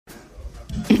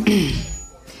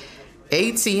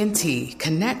AT&T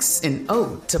connects an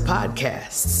ode to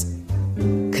podcasts.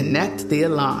 Connect the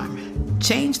alarm.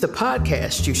 Change the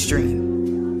podcast you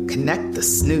stream. Connect the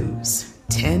snooze.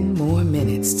 10 more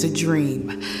minutes to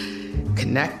dream.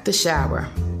 Connect the shower.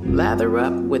 Lather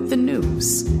up with the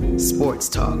news. Sports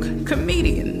talk,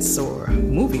 comedians, or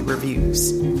movie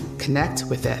reviews. Connect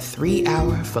with that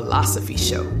 3-hour philosophy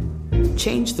show.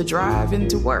 Change the drive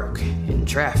into work in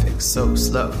traffic so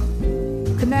slow.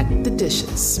 Connect the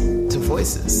dishes to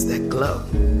voices that glow.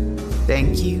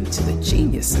 Thank you to the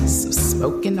geniuses of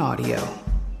spoken audio.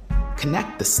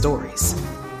 Connect the stories.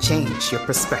 Change your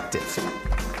perspective.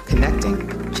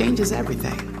 Connecting changes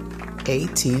everything.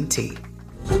 AT&T.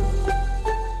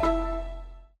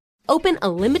 Open a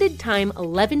limited-time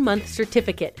 11-month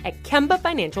certificate at Kemba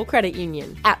Financial Credit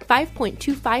Union. At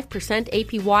 5.25%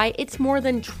 APY, it's more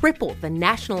than triple the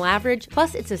national average,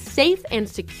 plus it's a safe and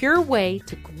secure way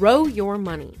to grow your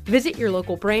money. Visit your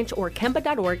local branch or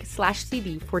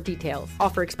kemba.org/CD for details.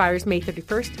 Offer expires May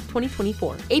 31st,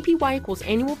 2024. APY equals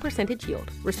annual percentage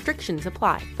yield. Restrictions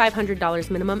apply.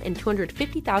 $500 minimum and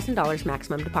 $250,000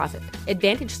 maximum deposit.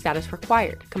 Advantage status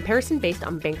required. Comparison based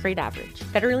on bank rate average.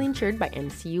 Federally insured by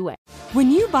NCUA. When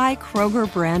you buy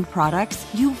Kroger brand products,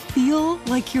 you feel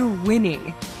like you're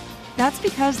winning. That's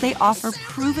because they offer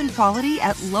proven quality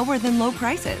at lower than low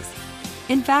prices.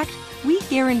 In fact, we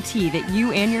guarantee that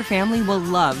you and your family will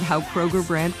love how Kroger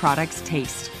brand products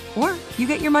taste, or you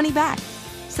get your money back.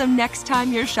 So next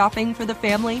time you're shopping for the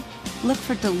family, look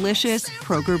for delicious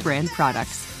Kroger brand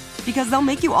products, because they'll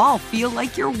make you all feel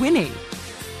like you're winning.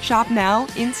 Shop now,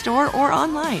 in-store, or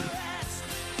online.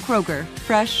 Kroger,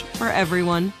 fresh for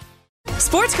everyone.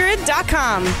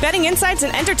 SportsGrid.com. Betting insights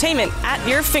and entertainment at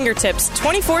your fingertips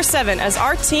 24/7 as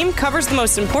our team covers the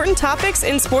most important topics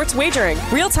in sports wagering.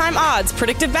 Real-time odds,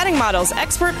 predictive betting models,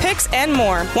 expert picks, and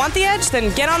more. Want the edge?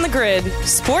 Then get on the grid.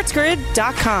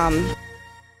 SportsGrid.com.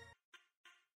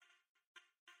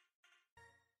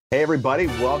 Hey, everybody.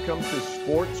 Welcome to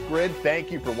Sports Grid.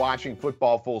 Thank you for watching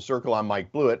Football Full Circle. I'm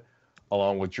Mike Blewett,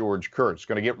 along with George Kurtz.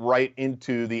 Going to get right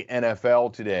into the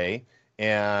NFL today.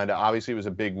 And obviously, it was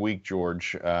a big week,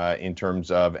 George, in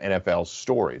terms of NFL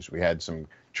stories. We had some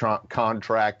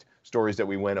contract stories that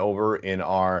we went over in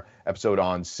our episode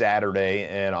on Saturday.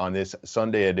 And on this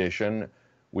Sunday edition,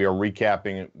 we are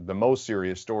recapping the most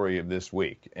serious story of this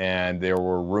week. And there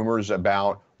were rumors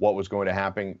about what was going to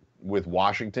happen with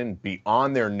Washington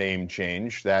beyond their name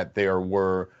change, that there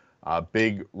were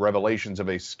big revelations of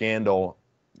a scandal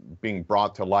being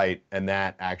brought to light, and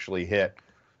that actually hit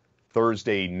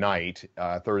Thursday night,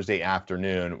 Thursday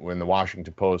afternoon, when the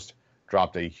Washington Post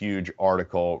dropped a huge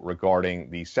article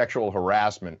regarding the sexual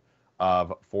harassment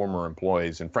of former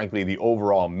employees and, frankly, the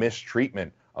overall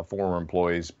mistreatment of former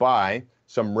employees by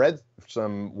some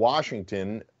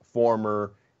Washington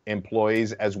former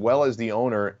employees, as well as the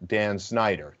owner, Dan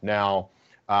Snyder. Now,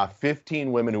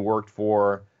 15 women who worked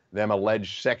for them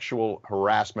alleged sexual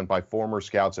harassment by former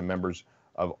scouts and members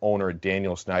of owner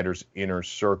Daniel Snyder's inner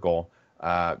circle.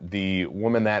 The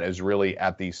woman that is really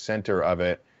at the center of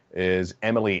it is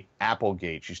Emily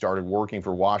Applegate. She started working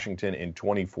for Washington in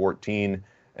 2014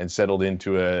 and settled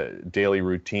into a daily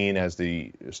routine. As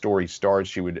the story starts,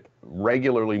 she would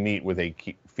regularly meet with a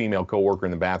female coworker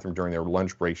in the bathroom during their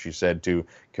lunch break, she said, to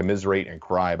commiserate and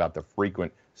cry about the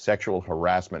frequent sexual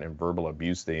harassment and verbal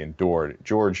abuse they endured.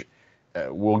 George,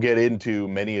 we'll get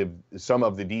into some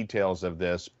of the details of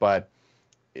this, but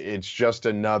it's just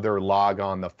another log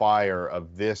on the fire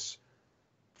of this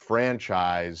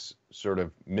franchise sort of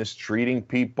mistreating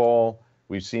people.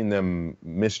 We've seen them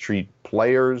mistreat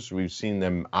players. We've seen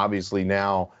them obviously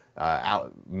now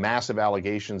massive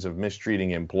allegations of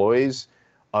mistreating employees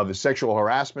of the sexual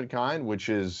harassment kind, which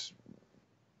is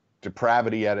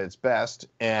depravity at its best,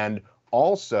 and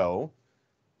also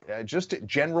just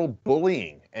general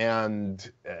bullying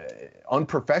and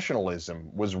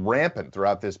unprofessionalism was rampant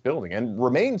throughout this building and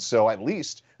remains so at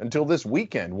least until this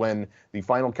weekend, when the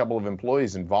final couple of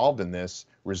employees involved in this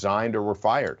resigned or were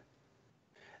fired.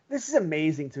 This is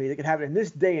amazing to me that could happen in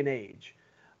this day and age.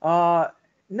 Not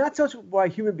so much by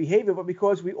human behavior, but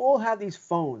because we all have these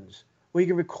phones where you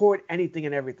can record anything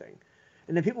and everything.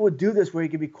 And then people would do this where you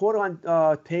could be caught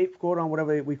on tape, caught on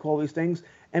whatever we call these things,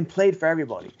 and played for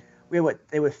everybody. There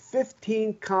were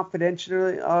 15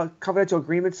 confidential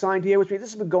agreements signed here, which means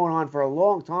this has been going on for a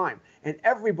long time, and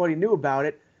everybody knew about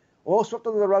it. All swept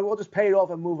under the rug. We'll just pay it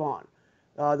off and move on.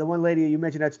 The one lady you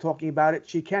mentioned that's talking about it,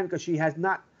 she can, because she has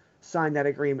not signed that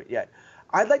agreement yet.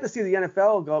 I'd like to see the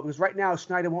NFL go, because right now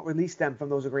Snyder won't release them from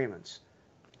those agreements.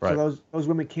 Right. So those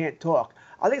women can't talk.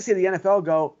 I'd like to see the NFL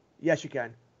go, yes, you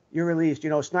can. you're released.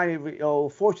 Snyder,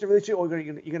 forced to release you, or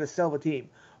you're going to sell the team.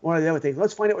 One of the other things.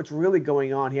 Let's find out what's really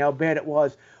going on here, how bad it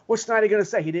was. What's Snyder going to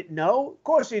say? He didn't know? Of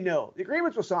course he knew. The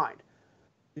agreements were signed.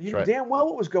 You knew damn well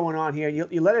what was going on here.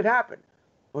 You let it happen.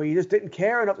 Or you just didn't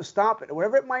care enough to stop it, or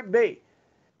whatever it might be.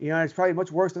 It's probably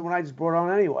much worse than what I just brought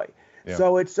on anyway. Yeah.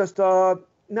 So it's just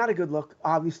not a good look,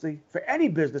 obviously, for any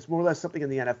business, more or less something in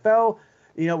the NFL.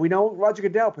 We know Roger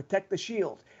Goodell, protect the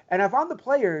shield. And if I'm the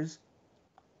players,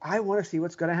 I want to see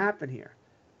what's going to happen here.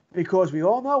 Because we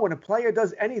all know when a player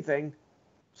does anything,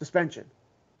 suspension.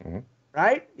 Mm-hmm.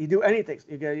 Right? You do anything.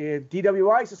 You get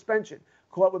DWI, suspension.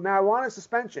 Caught with marijuana,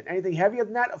 suspension. Anything heavier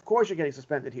than that, of course you're getting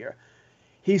suspended here.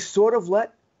 He sort of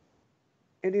let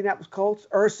Indianapolis Colts,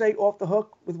 Irsay off the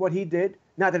hook with what he did.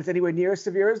 Not that it's anywhere near as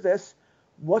severe as this.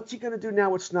 What's he going to do now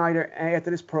with Snyder after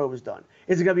this probe is done?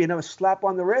 Is it going to be another slap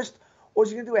on the wrist? Or is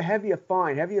he going to do a heavier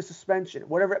fine, heavier suspension,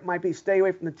 whatever it might be, stay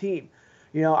away from the team?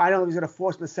 I don't know if he's going to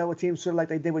force him to sell the team, sort of like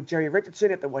they did with Jerry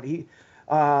Richardson after what he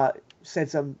said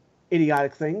some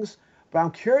idiotic things. But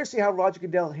I'm curious to see how Roger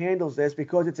Goodell handles this,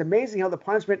 because it's amazing how the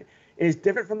punishment is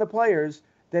different from the players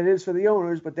than it is for the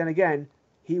owners. But then again,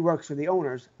 he works for the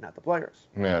owners, not the players.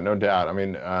 Yeah, no doubt. I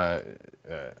mean,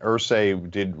 Irsay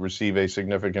did receive a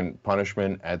significant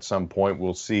punishment at some point.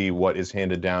 We'll see what is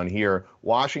handed down here.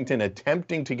 Washington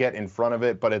attempting to get in front of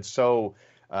it, but it's so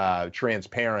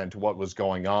transparent what was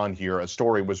going on here. A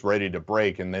story was ready to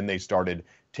break, and then they started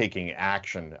taking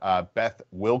action. Beth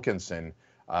Wilkinson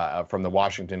from the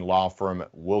Washington law firm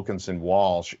Wilkinson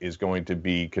Walsh is going to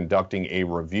be conducting a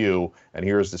review, and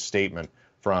here's the statement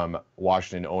from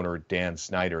Washington owner Dan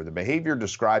Snyder. The behavior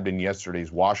described in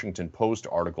yesterday's Washington Post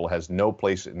article has no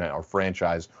place in our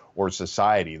franchise or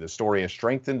society. The story has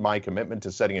strengthened my commitment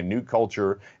to setting a new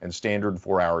culture and standard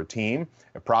for our team,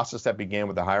 a process that began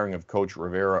with the hiring of Coach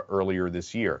Rivera earlier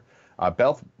this year.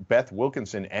 Beth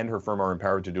Wilkinson and her firm are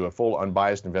empowered to do a full,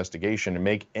 unbiased investigation and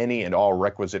make any and all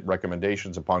requisite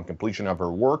recommendations upon completion of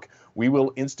her work. We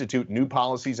will institute new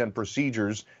policies and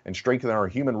procedures and strengthen our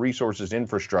human resources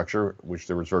infrastructure, which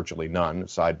there was virtually none,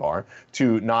 sidebar,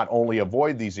 to not only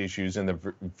avoid these issues in the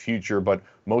future, but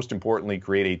most importantly,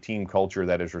 create a team culture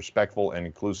that is respectful and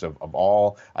inclusive of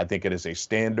all. I think it is a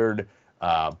standard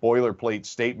boilerplate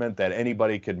statement that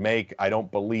anybody could make. I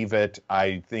don't believe it.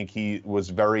 I think he was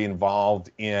very involved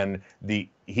in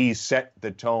he set the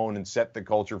tone and set the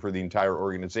culture for the entire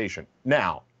organization.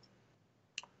 Now,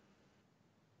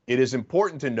 it is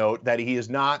important to note that he is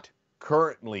not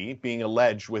currently being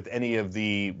alleged with any of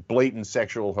the blatant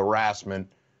sexual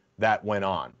harassment that went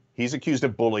on. He's accused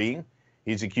of bullying.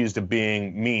 He's accused of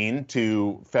being mean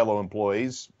to fellow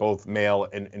employees, both male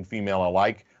and female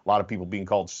alike. A lot of people being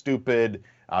called stupid,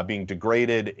 being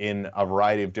degraded in a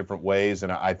variety of different ways.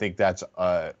 And I think that's,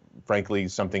 frankly,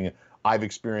 something I've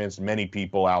experienced, many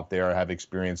people out there have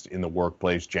experienced in the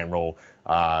workplace, general,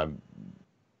 dime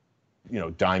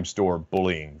store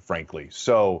bullying, frankly.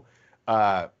 So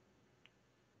that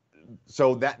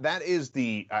is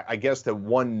I guess the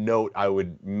one note I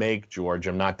would make, George.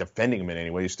 I'm not defending him in any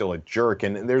way. He's still a jerk.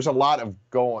 And there's a lot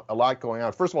going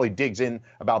on. First of all, he digs in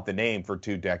about the name for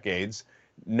 2 decades.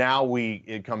 Now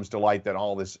it comes to light that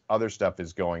all this other stuff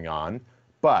is going on.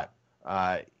 But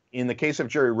in the case of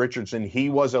Jerry Richardson, he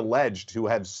was alleged to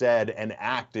have said and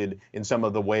acted in some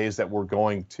of the ways that were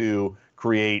going to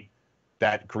created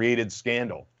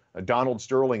scandal. Donald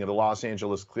Sterling of the Los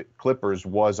Angeles Clippers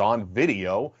was on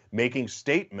video making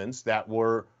statements that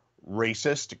were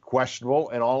racist,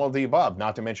 questionable, and all of the above,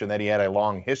 not to mention that he had a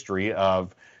long history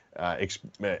of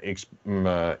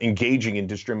engaging in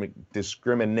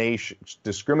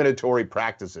discriminatory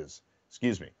practices.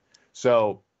 Excuse me.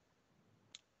 So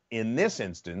in this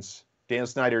instance, Dan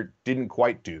Snyder didn't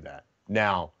quite do that.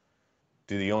 Now,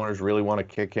 do the owners really want to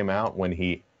kick him out when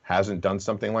he hasn't done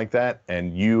something like that?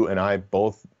 And you and I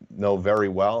both know very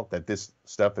well that this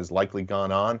stuff has likely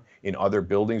gone on in other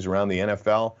buildings around the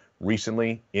NFL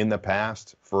recently, in the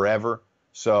past, forever.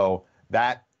 So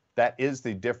that is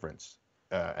the difference.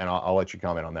 And I'll let you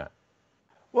comment on that.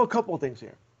 Well, a couple of things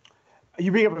here.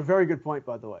 You bring up a very good point,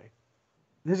 by the way.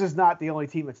 This is not the only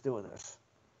team that's doing this.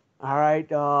 All right.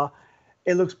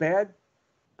 It looks bad.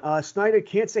 Snyder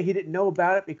can't say he didn't know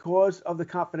about it because of the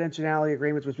confidentiality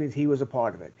agreements, which means he was a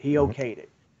part of it. He okayed it.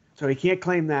 So he can't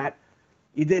claim that.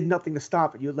 You did nothing to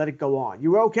stop it. You let it go on.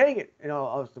 You were okaying it.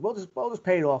 We'll just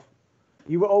pay it off.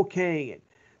 You were okaying it.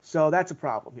 So that's a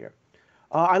problem here.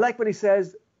 I like when he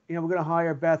says, we're going to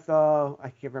hire Beth, I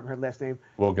can't remember her last name.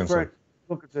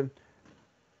 Wilkinson,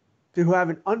 to have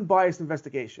an unbiased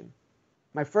investigation.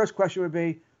 My first question would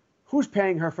be, who's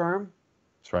paying her firm?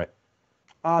 That's right.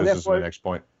 This is my next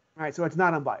point. All right, so it's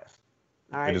not unbiased.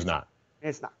 All right? It is not.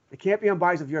 It's not. It can't be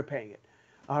unbiased if you're paying it.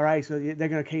 All right, so they're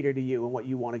going to cater to you and what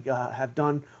you want to have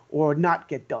done or not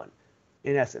get done,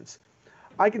 in essence.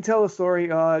 I can tell a story.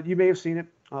 You may have seen it.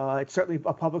 It's certainly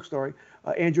a public story.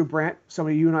 Andrew Brandt,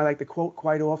 somebody you and I like to quote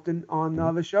quite often on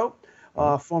the show,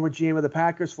 former GM of the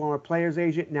Packers, former players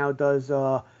agent, now does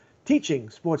teaching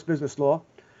sports business law.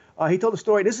 He told a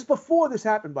story. This is before this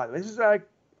happened, by the way. This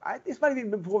might have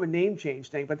even been before the name change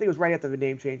thing, but I think it was right after the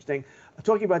name change thing.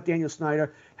 Talking about Daniel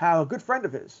Snyder, how a good friend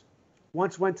of his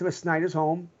once went to a Snyder's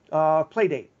home play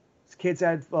date. His kids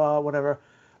had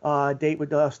date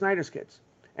with Snyder's kids,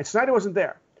 and Snyder wasn't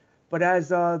there. But as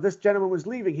this gentleman was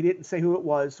leaving, he didn't say who it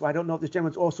was, so I don't know if this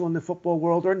gentleman's also in the football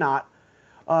world or not.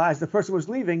 As the person was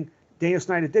leaving, Daniel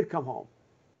Snyder did come home,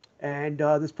 and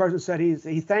this person said he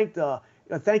thanked,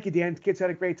 thank you, Dan. The kids had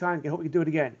a great time. I hope we can do it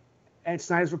again. And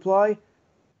Snyder's reply,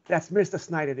 that's Mr.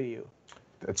 Snyder to you.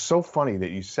 It's so funny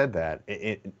that you said that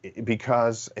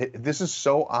because this is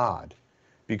so odd.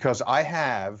 Because I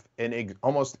have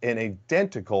almost an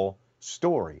identical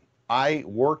story. I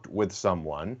worked with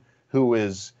someone who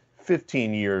is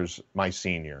 15 years my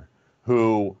senior,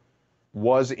 who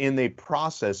was in the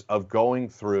process of going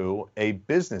through a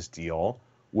business deal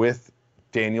with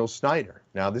Daniel Snyder.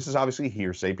 Now, this is obviously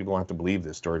hearsay. People don't have to believe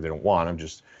this story if they don't want. I'm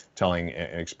just telling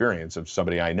an experience of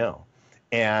somebody I know.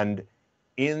 And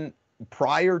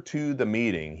prior to the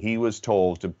meeting, he was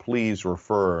told to please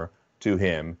refer to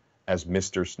him as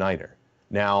Mr. Snyder.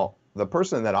 Now, the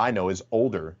person that I know is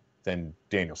older than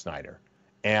Daniel Snyder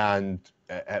and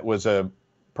was a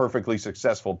perfectly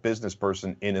successful business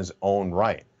person in his own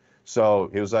right. So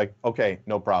he was like, okay,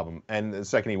 no problem. And the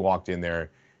second he walked in there,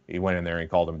 he went in there and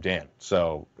called him Dan.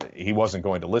 So he wasn't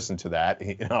going to listen to that.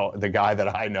 The guy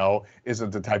that I know isn't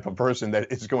the type of person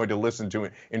that is going to listen to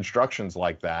instructions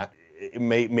like that.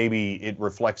 Maybe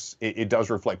it does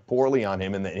reflect poorly on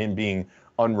him and him being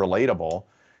unrelatable.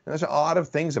 And there's a lot of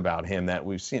things about him that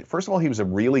we've seen. First of all, he was a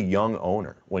really young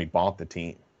owner when he bought the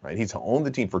team, right? He's owned the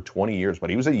team for 20 years,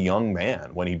 but he was a young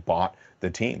man when he bought the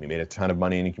team. He made a ton of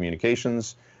money in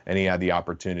communications, and he had the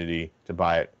opportunity to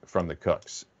buy it from the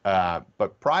Cooks.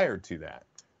 But prior to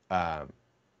that,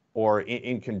 or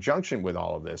in conjunction with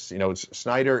all of this,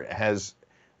 Snyder has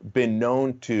been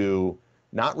known to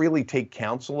not really take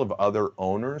counsel of other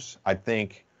owners. I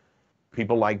think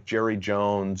people like Jerry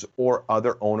Jones or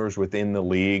other owners within the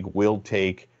league will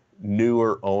take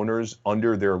newer owners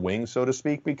under their wing, so to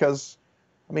speak, because,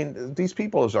 these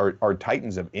people are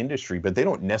titans of industry, but they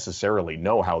don't necessarily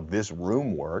know how this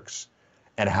room works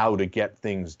and how to get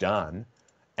things done.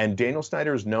 And Daniel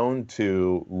Snyder is known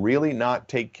to really not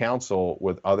take counsel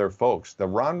with other folks. The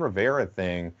Ron Rivera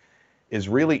thing is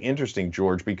really interesting,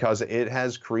 George, because it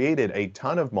has created a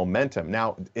ton of momentum.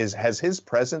 Now, has his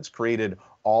presence created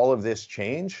all of this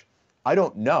change? I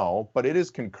don't know, but it is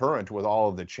concurrent with all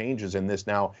of the changes in this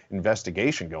now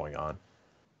investigation going on.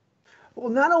 Well,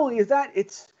 not only is that,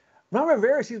 it's Ron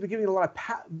Rivera seems to be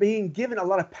being given a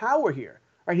lot of power here.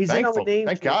 Right? He's in on the name.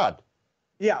 Thank God.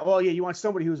 Yeah, well, you want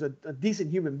somebody who's a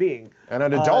decent human being. And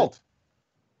an adult.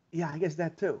 Yeah, I guess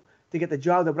that too, to get the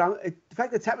job done. But the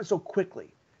fact that it's happened so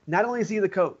quickly, not only is he the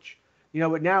coach,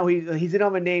 but now he's in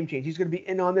on the name change. He's going to be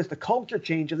in on the culture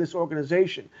change of this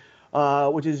organization,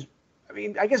 which is,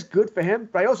 I guess good for him.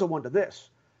 But I also wonder this.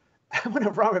 I wonder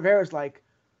if Ron Rivera's like,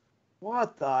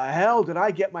 what the hell did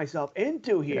I get myself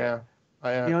into here?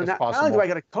 Yeah. Not only do I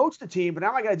got to coach the team, but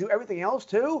now I got to do everything else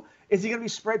too. Is he going to be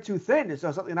spread too thin? Is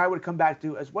that something I would come back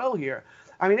to as well here?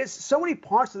 It's so many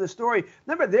parts to the story.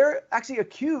 Remember, they're actually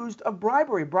accused of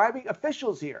bribing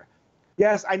officials here.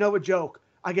 Yes, I know a joke.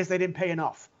 I guess they didn't pay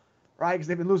enough, right? Because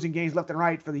they've been losing games left and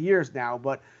right for the years now.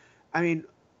 But, the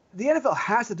NFL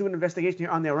has to do an investigation here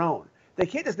on their own. They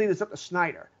can't just leave this up to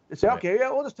Snyder and say, okay, yeah,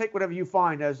 we'll just take whatever you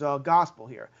find as gospel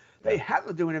here. They have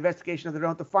to do an investigation of their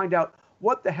own to find out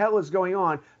what the hell is going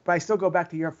on. But I still go back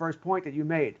to your first point that you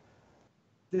made.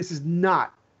 This is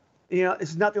not the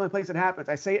only place it happens.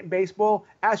 I say it in baseball.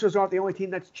 Astros aren't the only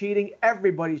team that's cheating.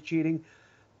 Everybody's cheating.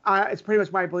 It's pretty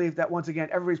much my belief that, once again,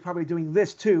 everybody's probably doing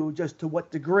this too, just to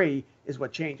what degree is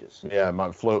what changes. Yeah,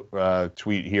 my float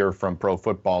tweet here from Pro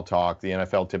Football Talk. The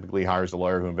NFL typically hires a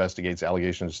lawyer who investigates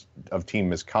allegations of team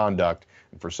misconduct.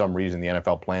 And for some reason, the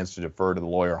NFL plans to defer to the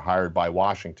lawyer hired by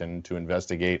Washington to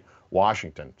investigate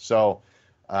Washington. So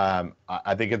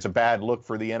I think it's a bad look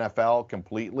for the NFL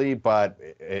completely, but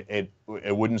it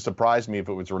wouldn't surprise me if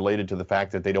it was related to the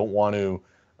fact that they don't want to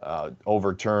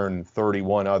overturn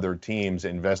 31 other teams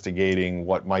investigating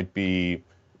what might be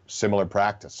similar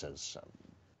practices.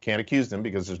 Can't accuse them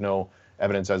because there's no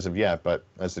evidence as of yet, but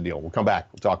that's the deal. We'll come back.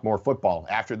 We'll talk more football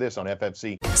after this on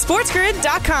FFC.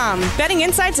 SportsGrid.com. Betting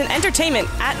insights and entertainment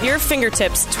at your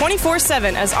fingertips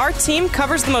 24/7 as our team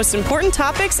covers the most important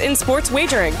topics in sports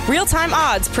wagering. Real-time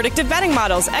odds, predictive betting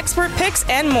models, expert picks,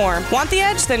 and more. Want the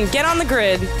edge? Then get on the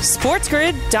grid.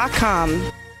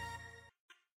 SportsGrid.com.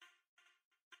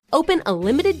 Open a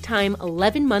limited-time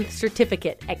 11-month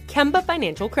certificate at Kemba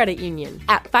Financial Credit Union.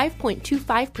 At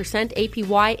 5.25%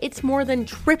 APY, it's more than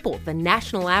triple the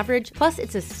national average, plus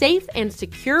it's a safe and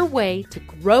secure way to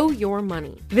grow your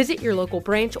money. Visit your local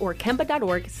branch or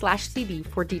kemba.org/cb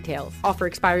for details. Offer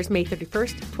expires May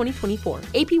 31st, 2024.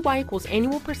 APY equals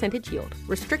annual percentage yield.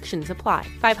 Restrictions apply.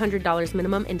 $500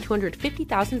 minimum and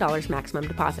 $250,000 maximum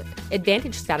deposit.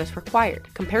 Advantage status required.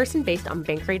 Comparison based on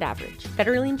bank rate average.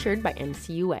 Federally insured by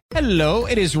NCUA. Hello,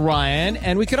 it is Ryan,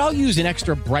 and we could all use an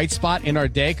extra bright spot in our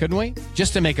day, couldn't we?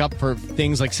 Just to make up for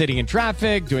things like sitting in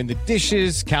traffic, doing the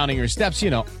dishes, counting your steps,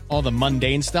 all the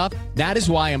mundane stuff. That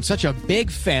is why I'm such a big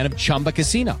fan of Chumba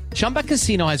Casino. Chumba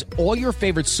Casino has all your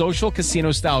favorite social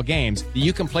casino-style games that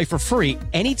you can play for free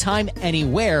anytime,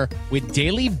 anywhere with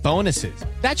daily bonuses.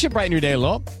 That should brighten your day a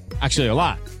little. Actually, a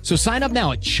lot. So sign up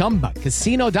now at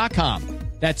ChumbaCasino.com.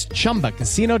 That's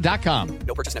ChumbaCasino.com.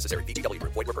 No purchase necessary. VGW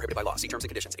Group. Void where prohibited by law. See terms and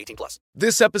conditions. 18+.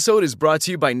 This episode is brought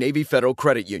to you by Navy Federal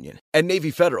Credit Union. At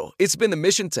Navy Federal, it's been the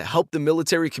mission to help the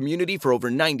military community for over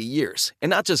 90 years.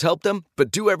 And not just help them, but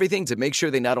do everything to make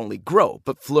sure they not only grow,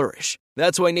 but flourish.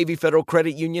 That's why Navy Federal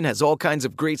Credit Union has all kinds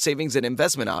of great savings and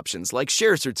investment options like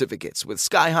share certificates with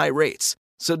sky-high rates.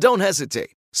 So don't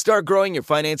hesitate. Start growing your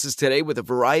finances today with a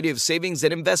variety of savings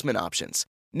and investment options.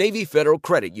 Navy Federal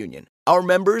Credit Union. Our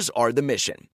members are the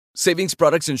mission. Savings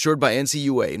products insured by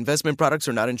NCUA. Investment products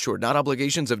are not insured, not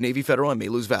obligations of Navy Federal and may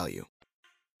lose value.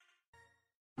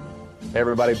 Hey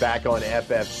everybody, back on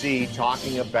FFC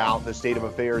talking about the state of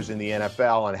affairs in the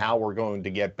NFL and how we're going to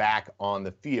get back on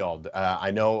the field.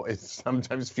 I know it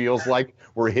sometimes feels like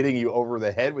we're hitting you over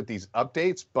the head with these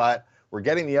updates, but we're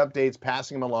getting the updates,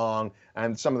 passing them along,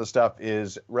 and some of the stuff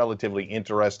is relatively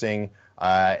interesting.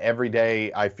 Every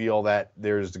day I feel that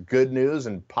there's good news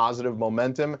and positive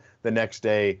momentum. The next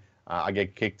day I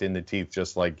get kicked in the teeth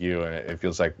just like you, and it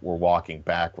feels like we're walking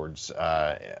backwards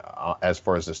as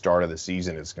far as the start of the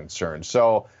season is concerned.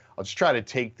 So I'll just try to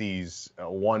take these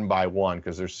one by one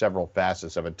because there's several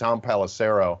facets of it. Tom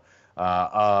Pelissero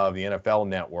of the NFL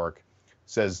Network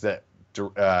says that,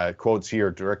 quotes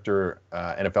here,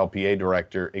 NFLPA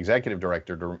Director, Executive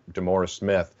Director DeMaurice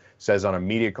Smith says on a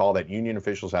media call that union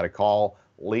officials had a call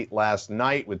late last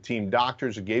night with team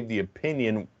doctors who gave the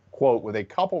opinion, quote, with a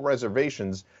couple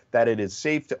reservations that it is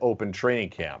safe to open training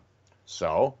camp.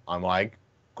 So I'm like,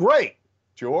 great,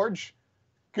 George,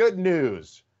 good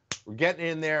news. We're getting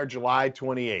in there July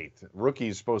 28th.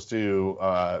 Rookie's supposed to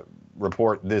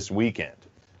report this weekend,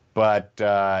 but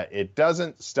it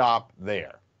doesn't stop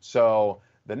there. So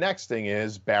the next thing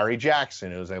is Barry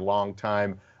Jackson, who's a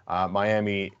longtime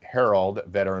Miami Herald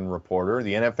veteran reporter.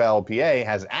 The NFLPA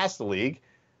has asked the league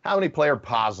how many player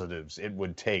positives it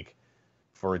would take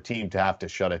for a team to have to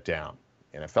shut it down.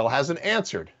 The NFL hasn't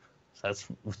answered. That's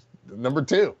number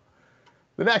two.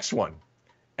 The next one,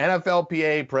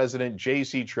 NFLPA President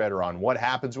J.C. Tretter on what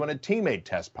happens when a teammate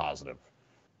tests positive.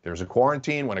 There's a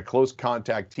quarantine when a close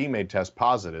contact teammate tests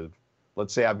positive.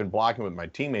 Let's say I've been blocking with my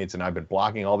teammates and I've been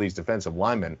blocking all these defensive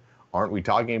linemen. Aren't we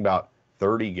talking about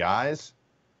 30 guys?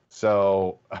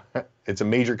 So it's a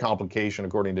major complication,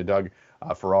 according to Doug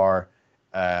Farrar.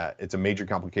 It's a major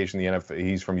complication. The NFL,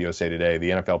 he's from USA Today. The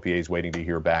NFLPA is waiting to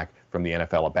hear back from the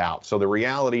NFL about. So the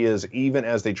reality is, even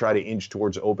as they try to inch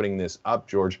towards opening this up,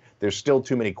 George, there's still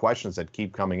too many questions that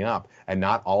keep coming up, and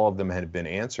not all of them have been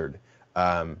answered.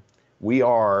 We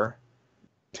are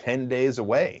 10 days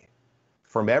away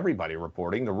from everybody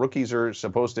reporting. The rookies are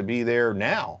supposed to be there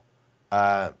now.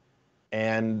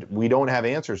 And we don't have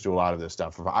answers to a lot of this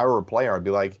stuff. If I were a player, I'd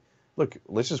be like, look,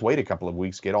 let's just wait a couple of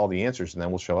weeks, get all the answers, and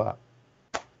then we'll show up.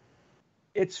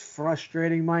 It's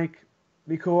frustrating, Mike,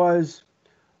 because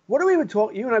what are we even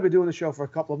talking? You and I have been doing the show for a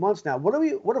couple of months now. What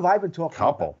have I been talking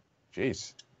about? Couple.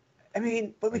 Jeez. I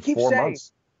mean, but we like keep 4 saying,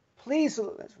 months. Please,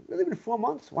 it's really been 4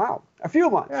 months? Wow. A few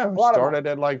months. Yeah, we started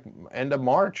at like end of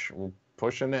March. We're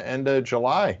pushing the end of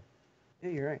July.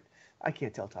 Yeah, you're right. I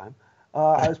can't tell time.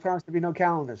 I was promised to be no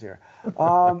calendars here.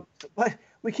 But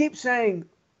we keep saying,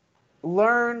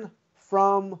 learn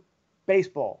from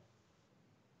baseball,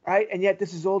 right? And yet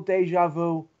this is all deja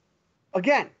vu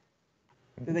again.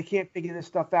 That they can't figure this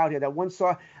stuff out here. That one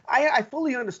saw. I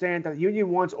fully understand that the union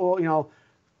wants all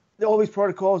these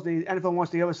protocols. The NFL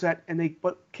wants the other set,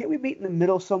 but can't we meet in the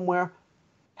middle somewhere?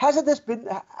 How hasn't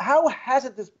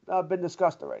this been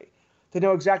discussed already? To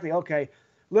know exactly, okay,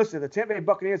 listen, the Tampa Bay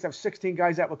Buccaneers have 16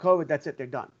 guys out with COVID. That's it. They're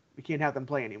done. We can't have them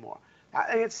play anymore.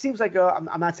 It seems like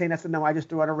I'm not saying that's the number. I just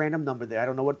threw out a random number there. I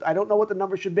don't know what the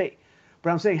number should be, but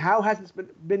I'm saying how hasn't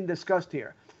it been discussed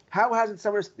here? How hasn't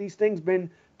some of these things been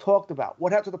talked about?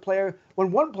 What happens to the player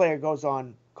when one player goes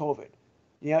on COVID?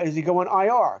 You know, is he going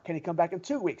IR? Can he come back in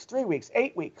 2 weeks, 3 weeks,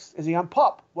 8 weeks? Is he on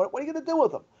PUP? What are you going to do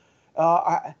with him?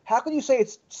 How can you say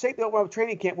it's safe to open up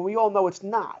training camp when we all know it's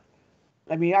not?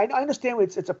 I mean, I understand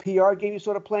it's a PR game you're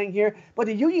sort of playing here, but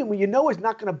the union, when you know, is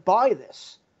not going to buy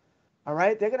this. All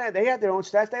right, they have their own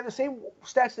stats. They have the same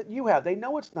stats that you have. They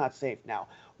know it's not safe now.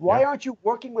 Why aren't you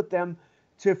working with them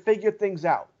to figure things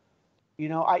out? You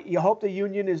know, you hope the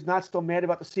union is not still mad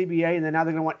about the CBA, and then now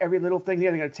they're going to want every little thing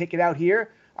here. They're going to take it out here.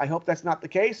 I hope that's not the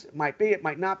case. It might be. It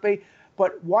might not be.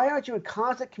 But why aren't you in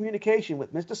constant communication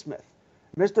with Mr. Smith,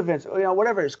 Mr. Vince, you know,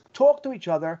 whatever it is? Talk to each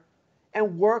other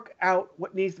and work out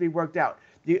what needs to be worked out.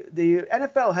 The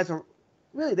NFL has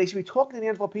they should be talking to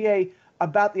the NFLPA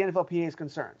about the NFLPA's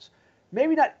concerns.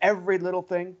 Maybe not every little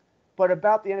thing, but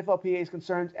about the NFLPA's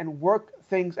concerns and work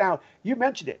things out. You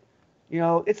mentioned it. You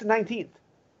know, it's the 19th.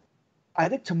 I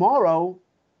think tomorrow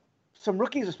some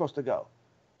rookies are supposed to go.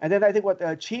 And then I think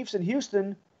the Chiefs in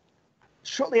Houston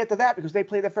shortly after that, because they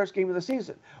play their first game of the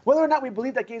season. Whether or not we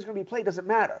believe that game is going to be played doesn't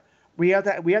matter. We have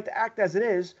to act as it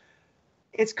is.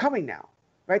 It's coming now,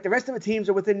 right? The rest of the teams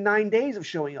are within 9 days of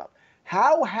showing up.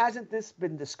 How hasn't this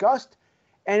been discussed?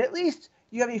 And at least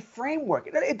you have a framework.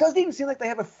 It doesn't even seem like they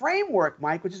have a framework,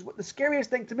 Mike, which is the scariest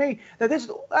thing to me. That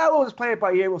we'll just play it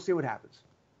by ear. We'll see what happens.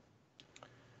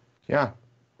 Yeah.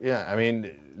 I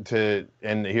mean,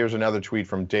 and here's another tweet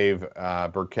from Dave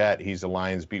Burkett. He's the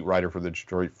Lions beat writer for the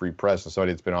Detroit Free Press, and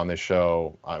somebody that's been on this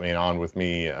show, on with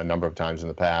me a number of times in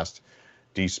the past.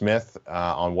 D. Smith,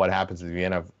 on what happens if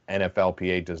the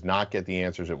NFLPA does not get the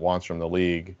answers it wants from the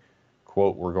league.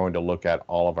 Quote, we're going to look at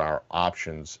all of our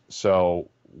options. So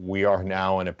we are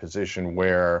now in a position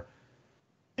where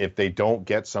if they don't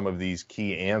get some of these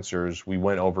key answers, we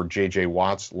went over J.J.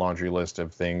 Watt's laundry list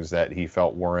of things that he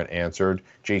felt weren't answered.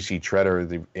 J.C. Tretter,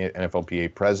 the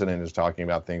NFLPA president, is talking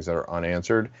about things that are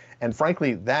unanswered. And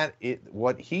frankly,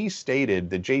 what he stated,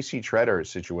 the J.C. Tretter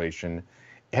situation,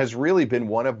 has really been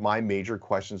one of my major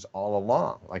questions all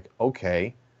along. Like,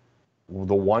 okay,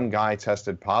 the one guy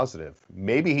tested positive.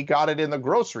 Maybe he got it in the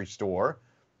grocery store,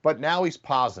 but now he's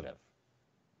positive.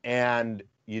 And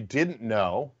you didn't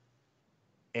know.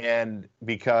 And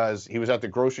because he was at the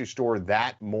grocery store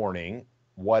that morning,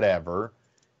 whatever,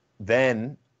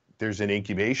 then there's an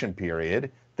incubation period.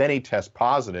 Then he tests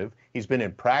positive. He's been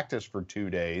in practice for 2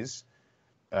 days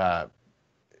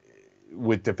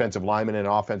with defensive linemen and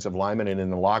offensive linemen and in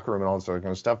the locker room and all this other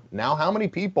kind of stuff. Now, how many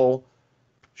people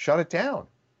shut it down?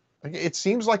 It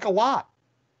seems like a lot.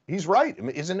 He's right. I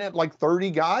mean, isn't it like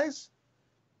 30 guys?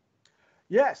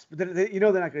 Yes, but they're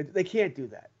not going to. They can't do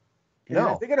that.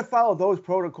 No. If they're going to follow those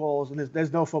protocols, and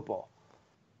there's no football.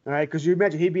 All right, because you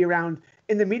imagine he'd be around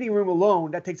in the meeting room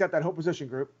alone. That takes out that whole position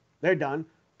group. They're done.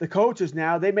 The coaches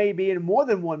now, they may be in more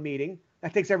than one meeting.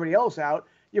 That takes everybody else out.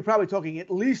 You're probably talking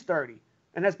at least 30,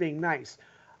 and that's being nice.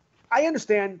 I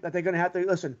understand that they're going to have to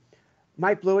listen.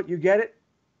 Mike Blewett, you get it?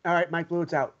 All right, Mike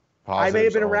Blewett's out. Positives I may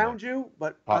have been only. Around you,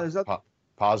 but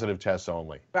positive tests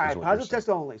only. Right, positive tests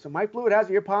only. So Mike Blewett has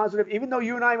you're positive, even though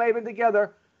you and I may have been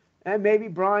together, and maybe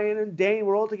Brian and Dane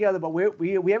were all together, but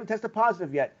we haven't tested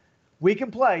positive yet. We can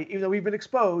play, even though we've been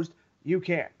exposed. You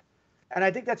can't. And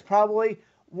I think that's probably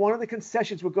one of the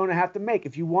concessions we're going to have to make.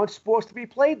 If you want sports to be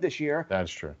played this year,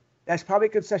 that's true. That's probably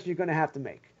a concession you're going to have to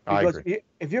make. Because I agree.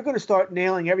 If you're going to start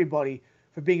nailing everybody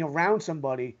for being around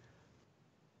somebody,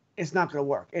 it's not going to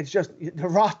work. It's just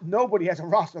nobody has a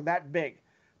roster that big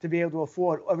to be able to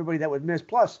afford everybody that would miss.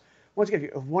 Plus, once again,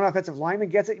 if one offensive lineman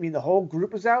gets it, you mean the whole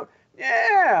group is out?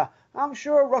 Yeah, I'm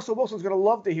sure Russell Wilson's going to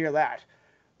love to hear that.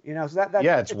 So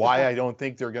it's why I don't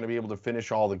think they're going to be able to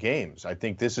finish all the games. I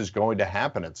think this is going to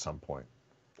happen at some point.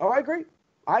 Oh, I agree.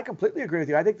 I completely agree with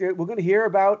you. I think we're going to hear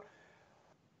about.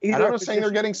 I'm not saying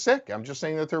they're getting sick. I'm just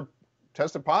saying that they're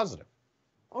tested positive.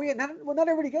 Oh yeah, not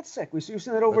everybody gets sick. We've seen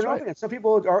that over That's and over again. Some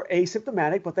people are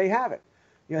asymptomatic, but they have it.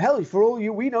 Hell, for all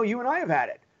we know, you and I have had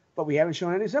it, but we haven't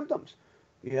shown any symptoms.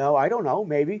 I don't know.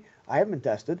 Maybe I haven't been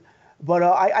tested, but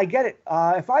I get it.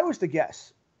 If I was to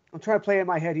guess, I'm trying to play in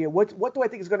my head here. What do I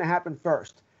think is going to happen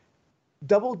first?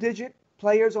 Double-digit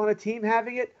players on a team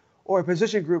having it, or a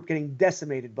position group getting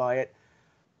decimated by it?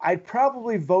 I'd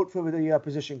probably vote for the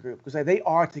position group because they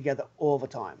are together all the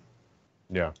time.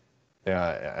 Yeah,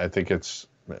 I think that's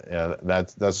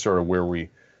sort of where we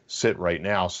sit right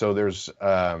now. So there's,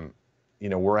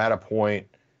 we're at a point,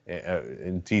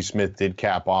 and T. Smith did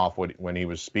cap off when he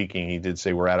was speaking. He did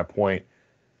say we're at a point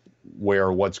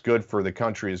where what's good for the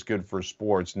country is good for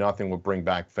sports. Nothing would bring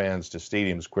back fans to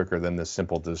stadiums quicker than this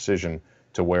simple decision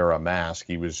to wear a mask.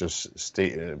 He was just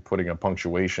putting a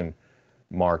punctuation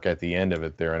mark at the end of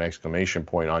it there, an exclamation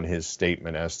point on his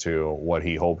statement as to what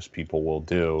he hopes people will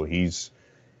do.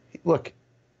 Look,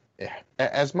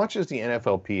 as much as the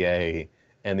NFLPA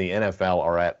and the NFL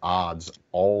are at odds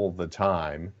all the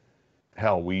time,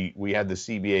 hell, we had the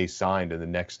CBA signed, and the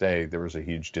next day there was a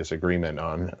huge disagreement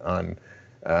on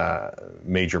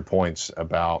major points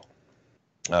about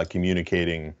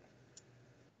communicating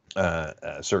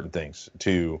certain things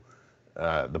to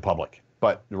the public.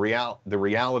 But the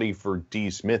reality for D.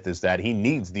 Smith is that he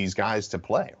needs these guys to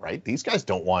play, right? These guys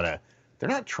don't want to, they're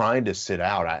not trying to sit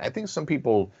out. I think some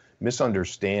people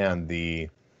misunderstand the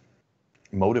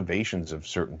motivations of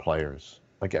certain players.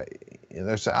 Like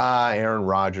they say, Aaron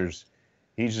Rodgers,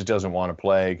 he just doesn't want to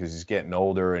play because he's getting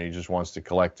older and he just wants to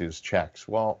collect his checks.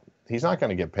 Well, he's not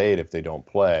going to get paid if they don't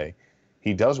play.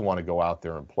 He does want to go out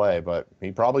there and play, but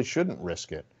he probably shouldn't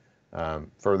risk it.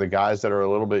 For the guys that are a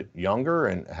little bit younger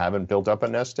and haven't built up a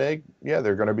nest egg, yeah,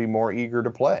 they're going to be more eager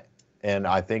to play. And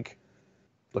I think,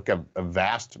 look, a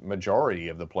vast majority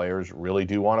of the players really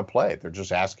do want to play. They're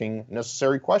just asking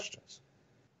necessary questions.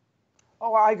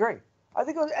 Oh, I agree. I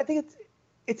think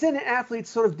it's in an athlete's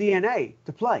sort of DNA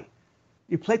to play.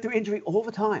 You play through injury all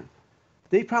the time.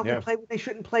 They probably play when they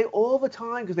shouldn't play all the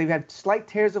time because they've had slight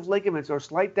tears of ligaments or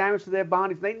slight damage to their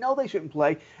bodies. They know they shouldn't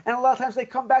play. And a lot of times they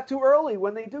come back too early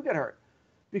when they do get hurt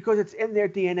because it's in their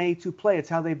DNA to play. It's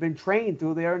how they've been trained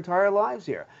through their entire lives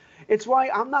here. It's why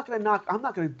I'm not going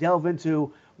to delve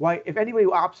into why, if anybody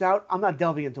opts out, I'm not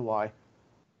delving into why.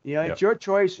 You know, it's your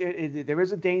choice. There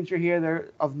is a danger here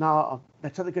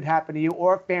that something could happen to you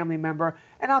or a family member,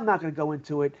 and I'm not going to go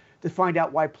into it to find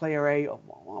out why player A.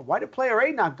 Why did player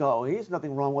A not go? There's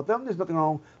nothing wrong with them. There's nothing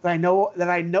wrong that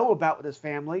I know about with his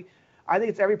family. I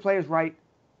think it's every player's right,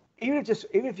 even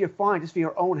if you're fine, just for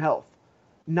your own health,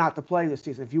 not to play this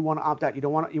season. If you want to opt out, you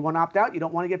want to opt out. You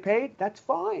don't want to get paid. That's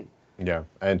fine. Yeah,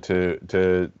 and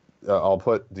I'll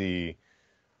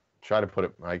try to put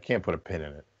it. I can't put a pin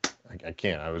in it. I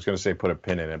can't. I was going to say put a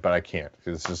pin in it, but I can't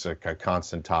because this is a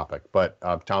constant topic. But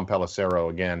Tom Pelissero,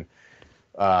 again,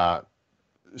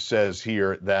 says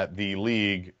here that the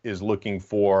league is looking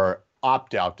for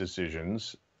opt-out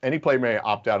decisions. Any player may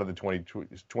opt out of the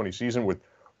 2020 season with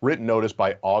written notice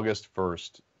by August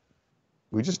 1st.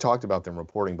 We just talked about them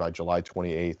reporting by July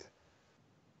 28th.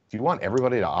 Do you want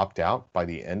everybody to opt out by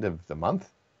the end of the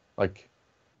month? Like,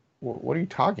 what are you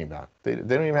talking about? They don't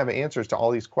even have answers to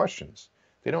all these questions.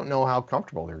 They don't know how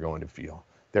comfortable they're going to feel.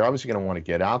 They're obviously going to want to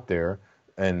get out there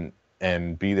and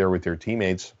be there with their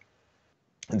teammates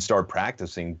and start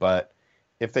practicing. But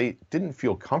if they didn't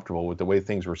feel comfortable with the way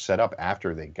things were set up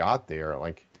after they got there,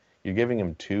 like you're giving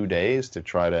them 2 days to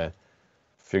try to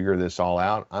figure this all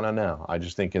out. I don't know. I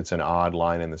just think it's an odd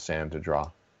line in the sand to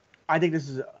draw. I think this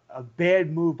is a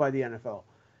bad move by the NFL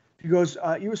because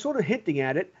you were sort of hinting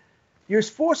at it. You're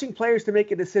forcing players to make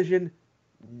a decision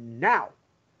now.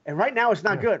 And right now it's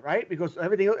not good, right? Because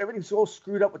everything's all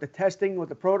screwed up with the testing, with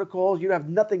the protocols. You have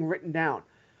nothing written down.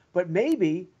 But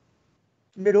maybe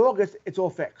mid-August, it's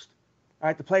all fixed. All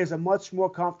right, the players are much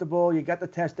more comfortable. You got the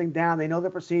testing down. They know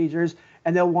the procedures,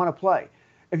 and they'll want to play.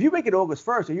 If you make it August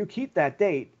 1st or you keep that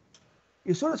date,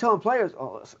 you're sort of telling players,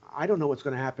 listen, I don't know what's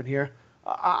going to happen here.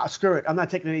 Screw it. I'm not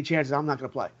taking any chances. I'm not going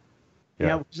to play. Yeah. You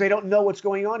know, because they don't know what's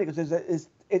going on because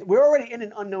we're already in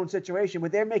an unknown situation,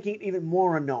 but they're making it even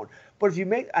more unknown. But if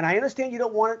you and I understand you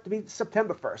don't want it to be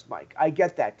September 1st, Mike. I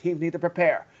get that. Teams need to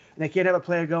prepare. And they can't have a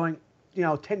player going,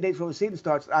 10 days before the season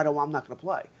starts, I'm not going to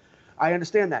play. I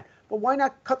understand that. But why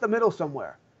not cut the middle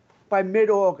somewhere by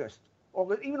mid-August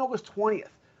or even August 20th?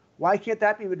 Why can't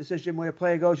that be the decision where a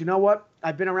player goes, you know what?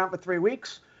 I've been around for 3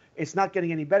 weeks. It's not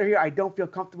getting any better here. I don't feel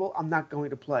comfortable. I'm not going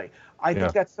to play. I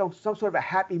think that's some sort of a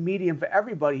happy medium for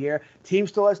everybody here. Team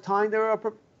still has time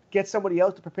to get somebody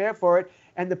else to prepare for it,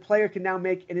 and the player can now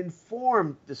make an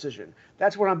informed decision.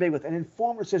 That's what I'm big with, an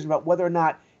informed decision about whether or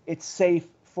not it's safe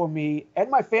for me and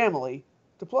my family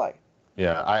to play.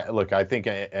 Yeah, I think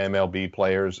MLB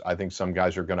players, I think some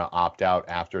guys are going to opt out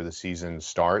after the season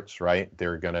starts, right?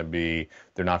 They're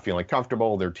not feeling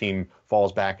comfortable. Their team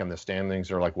falls back in the standings.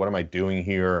 They're like, what am I doing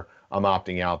here? I'm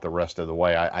opting out the rest of the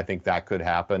way. I think that could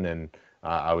happen, and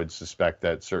I would suspect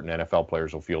that certain NFL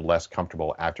players will feel less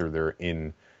comfortable after they're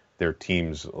in their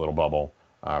team's little bubble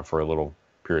for a little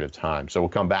period of time. So we'll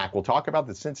come back. We'll talk about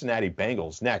the Cincinnati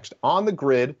Bengals next on The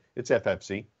Grid. It's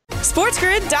FFC.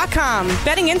 SportsGrid.com.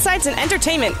 Betting insights and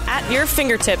entertainment at your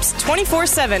fingertips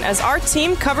 24/7 as our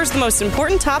team covers the most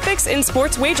important topics in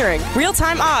sports wagering.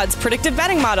 Real-time odds, predictive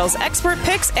betting models, expert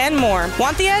picks, and more.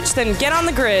 Want the edge? Then get on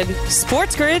the grid.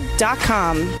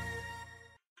 SportsGrid.com.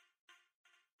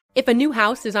 If a new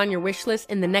house is on your wish list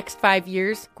in the next 5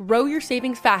 years, grow your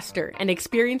savings faster and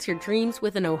experience your dreams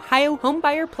with an Ohio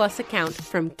Homebuyer Plus account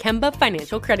from Kemba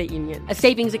Financial Credit Union. A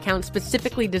savings account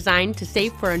specifically designed to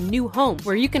save for a new home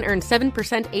where you can earn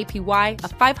 7% APY, a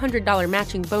 $500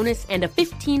 matching bonus, and a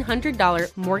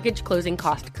 $1,500 mortgage closing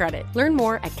cost credit. Learn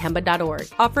more at Kemba.org.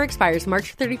 Offer expires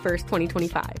March 31st,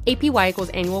 2025. APY equals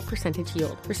annual percentage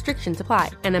yield. Restrictions apply.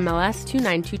 NMLS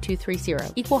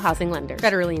 292230. Equal housing lender.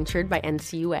 Federally insured by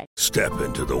NCUA. Step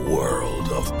into the world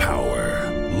of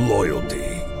power, loyalty,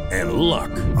 and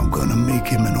luck. I'm gonna make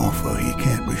him an offer he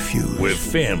can't refuse. With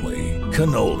family,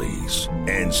 cannolis,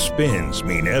 and spins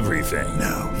mean everything.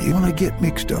 Now, you wanna get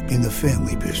mixed up in the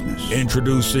family business.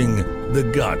 Introducing The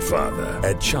Godfather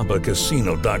at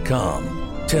ChumbaCasino.com.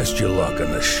 Test your luck in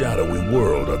the shadowy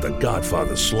world of The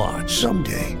Godfather slot.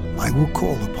 Someday, I will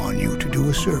call upon you to do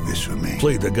a service for me.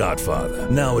 Play The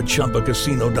Godfather now at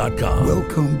ChumbaCasino.com.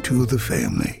 Welcome to the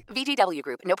family. VGW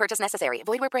Group. No purchase necessary.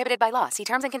 Void where prohibited by law. See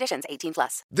terms and conditions.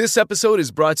 18+. This episode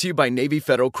is brought to you by Navy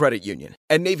Federal Credit Union.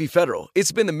 At Navy Federal,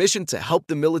 it's been the mission to help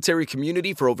the military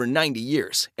community for over 90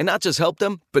 years. And not just help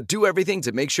them, but do everything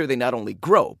to make sure they not only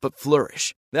grow, but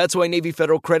flourish. That's why Navy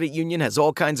Federal Credit Union has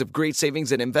all kinds of great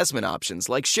savings and investment options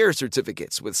like share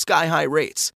certificates with sky-high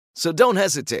rates. So don't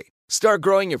hesitate. Start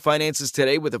growing your finances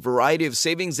today with a variety of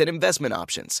savings and investment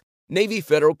options. Navy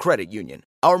Federal Credit Union.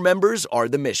 Our members are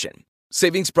the mission.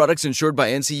 Savings products insured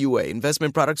by NCUA.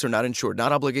 Investment products are not insured,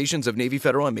 not obligations of Navy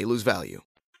Federal and may lose value.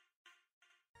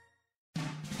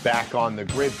 Back on the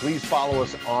grid. Please follow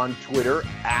us on Twitter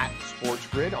at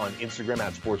SportsGrid, on Instagram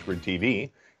at SportsGridTV.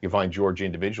 You can find George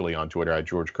individually on Twitter at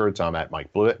George Kurtz. I'm at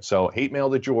Mike Blewett. So hate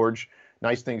mail to George.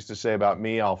 Nice things to say about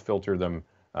me. I'll filter them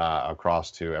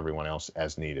across to everyone else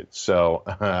as needed. So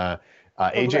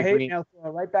AJ Green.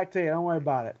 Right back to you. Don't worry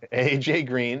about it. AJ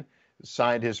Green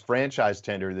signed his franchise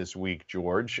tender this week,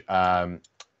 George. He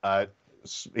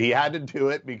had to do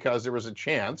it because there was a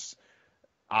chance,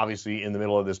 obviously in the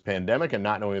middle of this pandemic and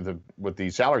not knowing what the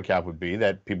salary cap would be,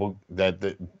 that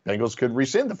the Bengals could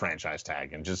rescind the franchise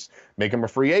tag and just make him a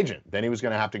free agent. Then he was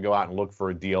going to have to go out and look for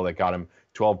a deal that got him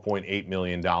 $12.8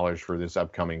 million for this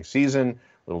upcoming season.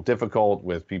 A little difficult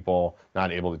with people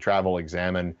not able to travel,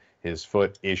 examine his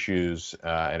foot issues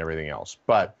and everything else.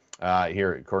 But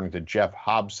here, according to Jeff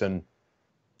Hobson,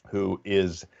 who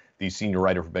is the senior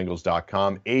writer for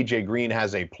Bengals.com, AJ Green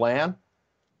has a plan.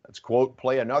 Let's quote,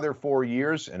 play another 4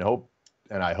 years and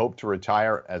I hope to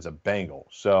retire as a Bengal.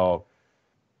 So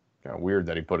kind of weird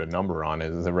that he put a number on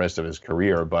it the rest of his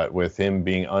career, but with him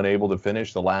being unable to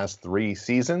finish the last 3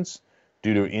 seasons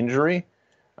due to injury,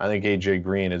 I think AJ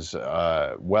Green is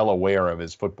well aware of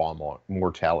his football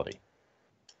mortality.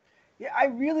 Yeah, I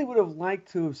really would have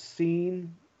liked to have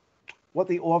seen what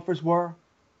the offers were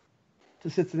to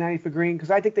Cincinnati for Green,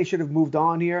 because I think they should have moved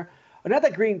on here. Not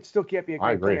that Green still can't be a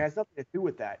great player. It has nothing to do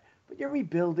with that. But you're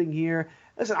rebuilding here.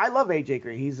 Listen, I love AJ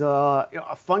Green. He's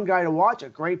a fun guy to watch, a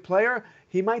great player.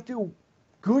 He might do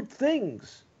good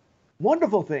things,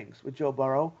 wonderful things with Joe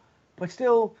Burrow, but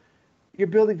still, you're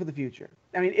building for the future.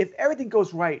 I mean, if everything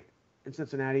goes right in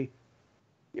Cincinnati,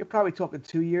 you're probably talking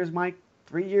 2 years, Mike,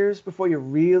 3 years before you're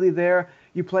really there.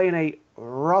 You play in a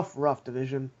rough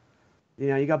division. You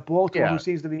know, you got Baltimore, who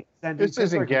seems to be ascending. This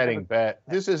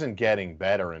isn't getting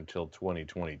better until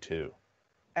 2022.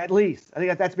 At least. I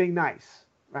think that's being nice,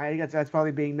 right? I think that's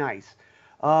probably being nice.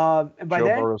 And by Joe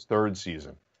then, Burrow's third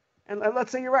season. And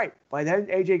let's say you're right. By then,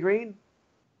 AJ Green,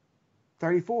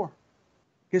 34.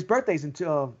 His birthday's in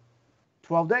 12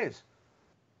 days.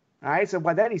 All right, so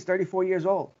by then he's 34 years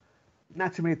old.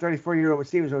 Not too many 34-year-old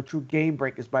receivers or true game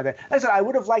breakers by then. Like I said, I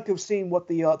would have liked to have seen what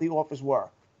the offers were.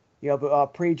 You know,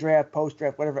 pre-draft,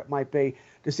 post-draft, whatever it might be,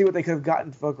 to see what they could have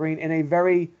gotten for Green in a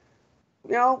very,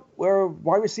 we're a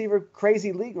wide receiver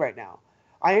crazy league right now.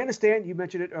 I understand, you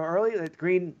mentioned it earlier, that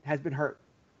Green has been hurt.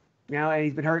 And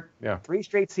he's been hurt 3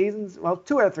 straight seasons. Well,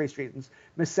 2 out of 3 seasons.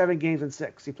 Missed 7 games in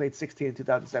 6. He played 16 in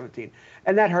 2017.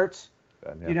 And that hurts.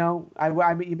 I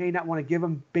mean, you may not want to give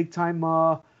him big-time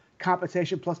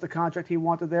compensation plus the contract he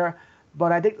wanted there.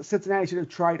 But I think Cincinnati should have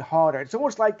tried harder. It's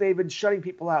almost like they've been shutting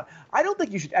people out. I don't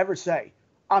think you should ever say,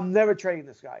 I'm never trading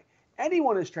this guy.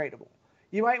 Anyone is tradable.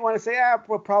 You might want to say,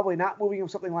 we're probably not moving him,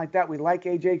 something like that. We like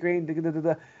A.J. Green.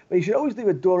 But you should always leave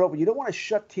a door open. You don't want to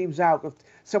shut teams out. If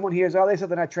someone hears, they said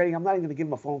they're not trading, I'm not even going to give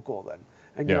them a phone call then.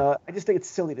 And I just think it's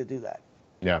silly to do that.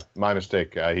 Yeah, my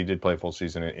mistake. He did play full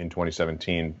season in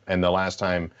 2017, and the last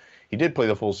time he did play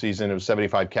the full season, it was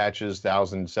 75 catches,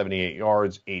 1,078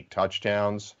 yards, 8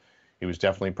 touchdowns. He was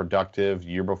definitely productive.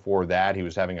 Year before that, he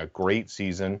was having a great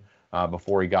season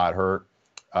before he got hurt.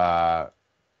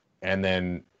 And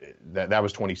then that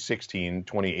was 2016,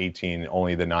 2018,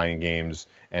 only the 9 games,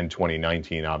 and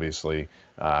 2019, obviously,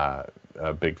 a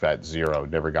big fat 0,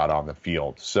 never got on the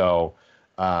field. So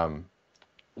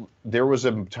there was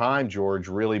a time, George,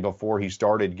 really before he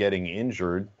started getting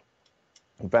injured.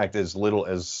 In fact, as little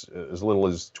as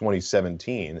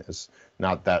 2017, it's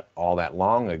not that all that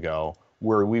long ago,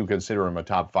 where we would consider him a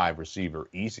top 5 receiver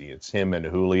easy. It's him and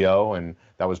Julio, and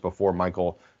that was before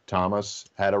Michael Thomas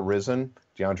had arisen.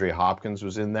 DeAndre Hopkins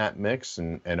was in that mix,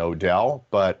 and Odell.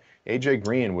 But A.J.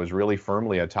 Green was really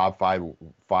firmly a top 5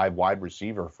 wide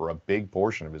receiver for a big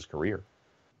portion of his career.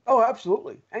 Oh,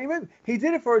 absolutely. And he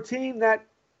did it for a team that,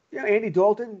 Andy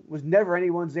Dalton was never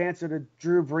anyone's answer to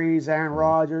Drew Brees, Aaron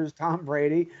Rodgers, Tom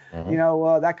Brady,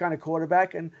 that kind of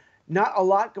quarterback, and not a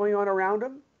lot going on around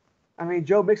him. I mean,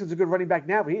 Joe Mixon's a good running back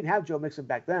now, but he didn't have Joe Mixon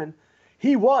back then.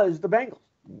 He was the Bengals.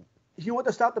 If you want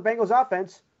to stop the Bengals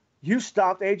offense, you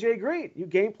stopped A.J. Green. You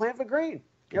game plan for Green.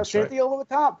 Same thing over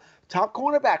the top. Top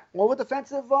cornerback. All the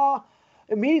defensive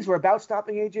meetings were about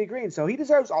stopping A.J. Green. So he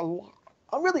deserves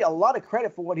really a lot of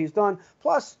credit for what he's done.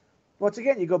 Plus, once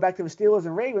again, you go back to the Steelers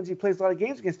and Ravens. He plays a lot of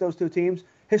games against those two teams.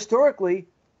 Historically,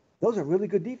 those are really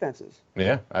good defenses.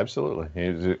 Yeah, absolutely.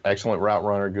 He's an excellent route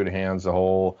runner, good hands, the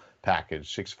whole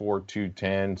package. 6'4",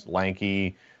 210,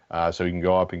 lanky, so he can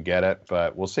go up and get it.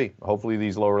 But we'll see. Hopefully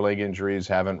these lower leg injuries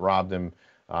haven't robbed him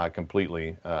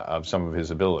completely of some of his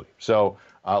ability. So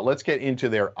let's get into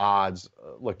their odds.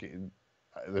 Look,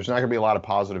 there's not going to be a lot of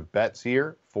positive bets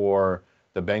here for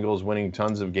the Bengals winning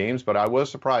tons of games, but I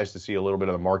was surprised to see a little bit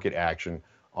of the market action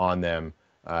on them,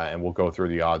 and we'll go through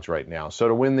the odds right now. So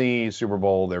to win the Super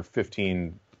Bowl, they're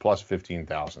 15 plus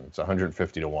 15,000. It's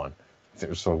 150 to 1.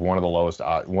 So one of the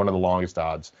longest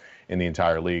odds in the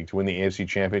entire league. To win the AFC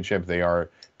Championship, they are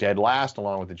dead last,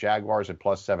 along with the Jaguars at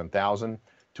plus 7,000.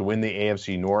 To win the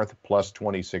AFC North, plus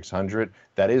 2,600.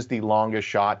 That is the longest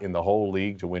shot in the whole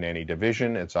league to win any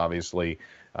division. It's obviously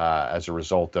as a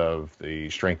result of the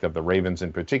strength of the Ravens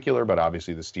in particular, but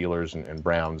obviously the Steelers and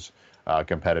Browns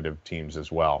competitive teams as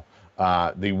well.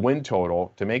 The win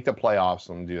total to make the playoffs,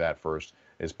 let me do that first,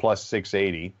 is plus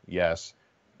 680. Yes.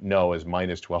 No is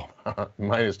minus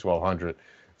 1,200.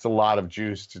 It's a lot of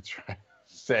juice to try to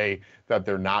say that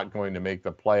they're not going to make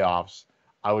the playoffs.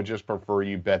 I would just prefer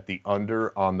you bet the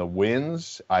under on the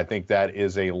wins. I think that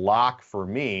is a lock for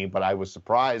me, but I was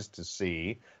surprised to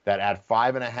see that at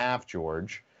 5.5,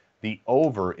 George, the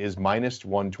over is minus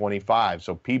 125.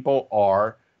 So people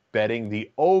are betting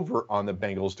the over on the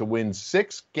Bengals to win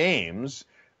 6 games,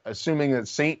 assuming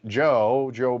that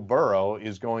Joe Burrow,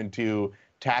 is going to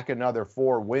tack another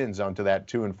 4 wins onto that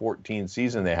 2-14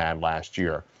 season they had last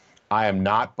year. I am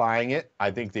not buying it. I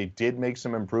think they did make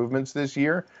some improvements this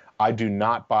year. I do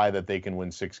not buy that they can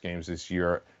win 6 games this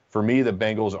year. For me, the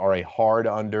Bengals are a hard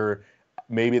under.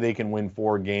 Maybe they can win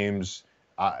 4 games,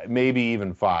 maybe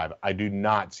even 5. I do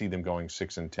not see them going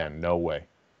 6-10. No way.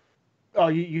 Oh,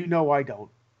 you know I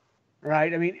don't.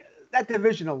 Right? I mean, that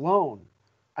division alone,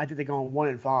 I think they're going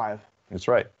 1-5. That's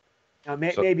right.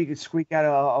 Maybe you could squeak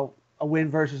out a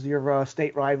win versus your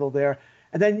state rival there.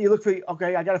 And then you look for,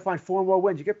 okay, I got to find 4 more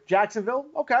wins. You get Jacksonville?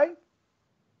 Okay.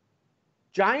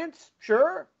 Giants?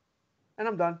 Sure. And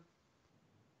I'm done.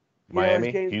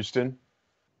 Miami, Houston?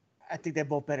 I think they're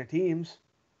both better teams.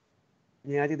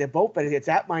 I think they're both better. It's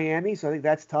at Miami, so I think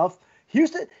that's tough.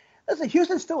 Houston's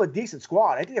still a decent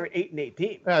squad. I think they're an 8-8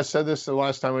 team. Yeah, I said this the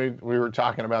last time we were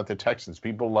talking about the Texans.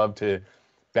 People love to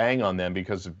bang on them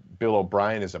because Bill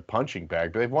O'Brien is a punching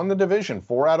bag, but they've won the division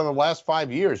 4 out of the last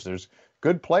 5 years. There's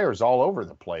good players all over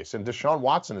the place, and Deshaun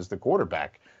Watson is the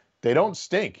quarterback. They don't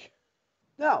stink.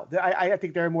 No, I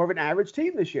think they're more of an average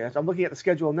team this year. So I'm looking at the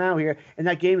schedule now here, and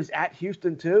that game is at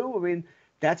Houston too. I mean,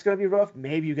 that's going to be rough.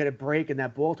 Maybe you get a break, and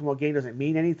that Baltimore game doesn't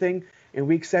mean anything in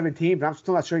Week 17, but I'm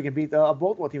still not sure you can beat a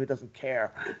Baltimore team that doesn't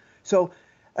care. So,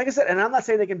 like I said, and I'm not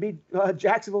saying they can beat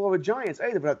Jacksonville or Giants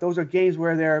either, but those are games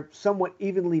where they're somewhat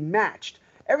evenly matched.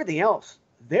 Everything else,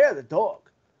 they're the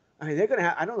dog. I mean, they're going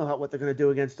to I don't know what they're going to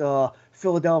do against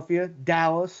Philadelphia,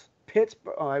 Dallas,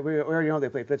 Pittsburgh. We already know they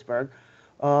play Pittsburgh.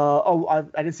 I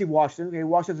didn't see Washington. Okay,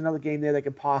 Washington's another game there they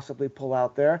could possibly pull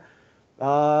out there.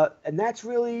 And that's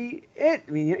really it.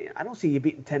 I mean, I don't see you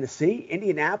beating Tennessee.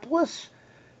 Indianapolis,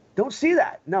 don't see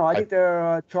that. No, I think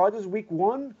they're Chargers Week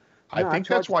 1. I think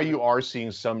that's why you are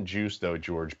seeing some juice, though,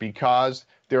 George, because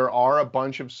there are a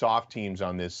bunch of soft teams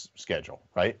on this schedule,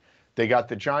 right? they got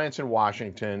the Giants in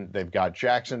Washington. They've got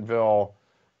Jacksonville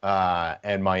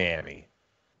and Miami.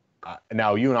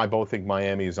 Now, you and I both think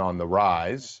Miami is on the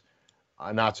rise.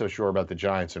 I'm not so sure about the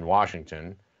Giants in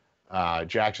Washington.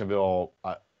 Jacksonville,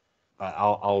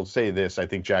 I'll say this. I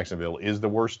think Jacksonville is the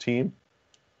worst team,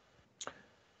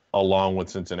 along with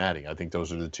Cincinnati. I think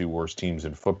those are the two worst teams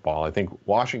in football. I think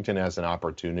Washington has an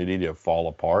opportunity to fall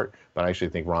apart, but I actually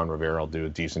think Ron Rivera will do a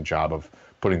decent job of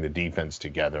putting the defense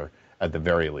together at the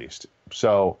very least.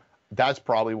 So that's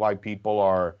probably why people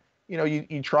are,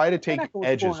 you try to take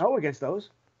edges. 4-0 against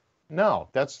those. No,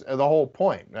 that's the whole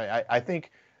point. I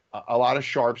think a lot of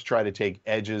sharps try to take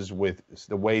edges with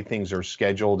the way things are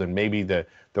scheduled, and maybe the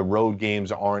road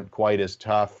games aren't quite as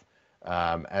tough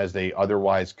as they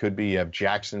otherwise could be. You have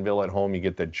Jacksonville at home. You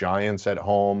get the Giants at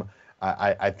home.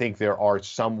 I think there are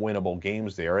some winnable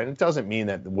games there, and it doesn't mean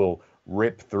that we'll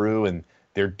rip through and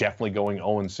they're definitely going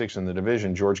 0-6 in the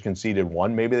division. George conceded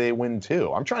 1. Maybe they win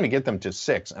 2. I'm trying to get them to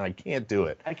 6, and I can't do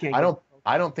it.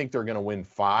 I don't think they're going to win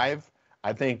 5.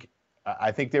 I think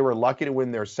they were lucky to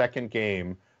win their second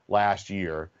game last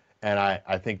year, and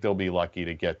I think they'll be lucky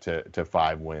to get to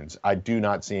 5 wins. I do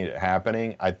not see it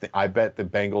happening. I bet the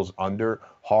Bengals under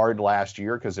hard last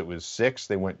year because it was 6.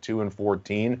 They went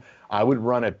 2-14. I would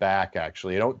run it back,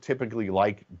 actually. I don't typically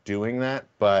like doing that,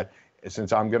 but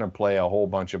since I'm going to play a whole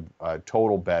bunch of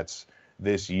total bets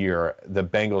this year, the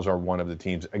Bengals are one of the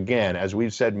teams. Again, as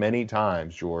we've said many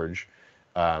times, George,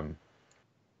 hang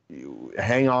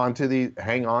on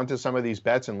to some of these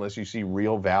bets unless you see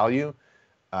real value.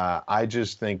 I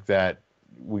just think that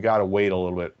we got to wait a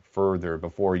little bit further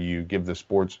before you give the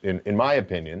sports, in my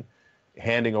opinion,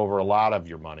 handing over a lot of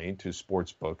your money to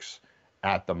sports books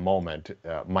at the moment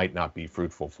might not be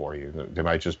fruitful for you. They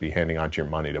might just be handing on to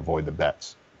your money to avoid the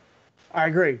bets. I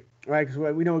agree, right?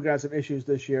 Because we know we've got some issues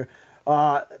this year.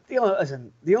 The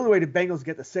only way the Bengals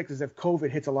get the 6 is if COVID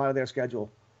hits a lot of their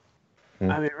schedule.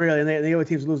 I mean, really, and the other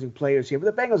team's losing players here,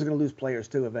 but the Bengals are going to lose players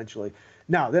too eventually.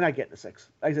 No, they're not getting the 6.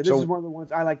 Like I said, this is one of the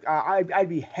ones I like. I'd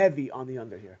be heavy on the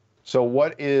under here. So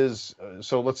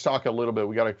let's talk a little bit.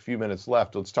 We got a few minutes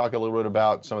left. Let's talk a little bit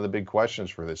about some of the big questions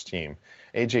for this team.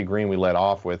 AJ Green, we led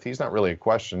off with. He's not really a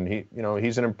question.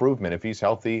 He's an improvement. If he's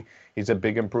healthy, he's a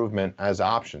big improvement as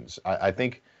options. I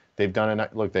think they've done enough.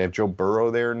 Look, they have Joe Burrow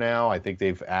there now. I think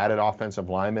they've added offensive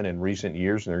linemen in recent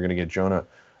years, and they're going to get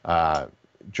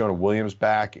Jonah Williams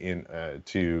back in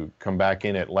to come back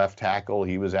in at left tackle.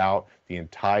 He was out the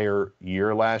entire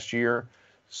year last year.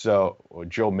 So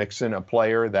Joe Mixon, a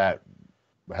player that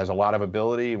has a lot of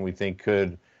ability and we think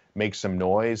could make some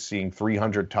noise, seeing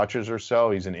 300 touches or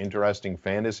so. He's an interesting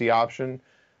fantasy option.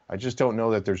 I just don't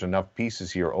know that there's enough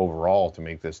pieces here overall to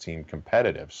make this team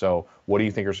competitive. So what do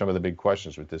you think are some of the big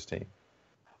questions with this team?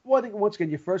 Well, I think once again,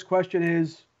 your first question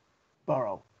is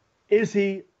Burrow. Is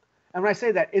he, and when I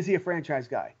say that, is he a franchise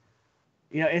guy?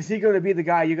 Is he going to be the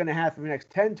guy you're going to have for the next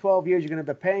 10, 12 years? You're going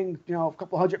to be paying, a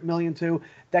couple $100 million to,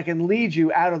 that can lead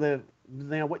you out of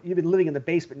what you've been living in the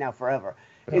basement now forever.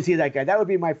 Yeah. Is he that guy? That would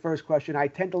be my first question. I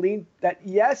tend to lean that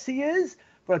yes, he is,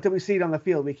 but until we see it on the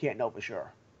field, we can't know for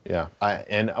sure. Yeah,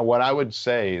 and what I would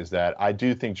say is that I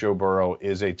do think Joe Burrow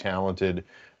is a talented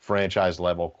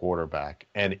franchise-level quarterback,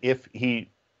 and if he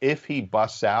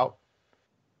busts out,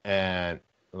 and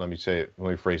let me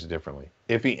phrase it differently,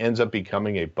 if he ends up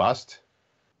becoming a bust,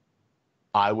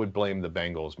 I would blame the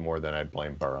Bengals more than I'd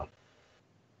blame Burrow.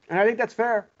 And I think that's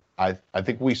fair. I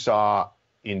think we saw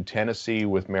in Tennessee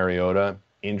with Mariota,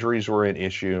 injuries were an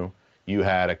issue. You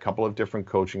had a couple of different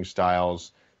coaching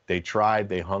styles. They tried,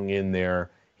 they hung in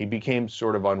there. He became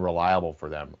sort of unreliable for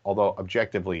them, although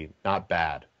objectively not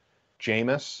bad.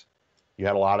 Jameis, you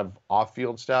had a lot of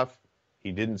off-field stuff.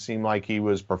 He didn't seem like he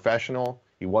was professional.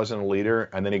 He wasn't a leader.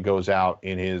 And then he goes out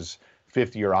in his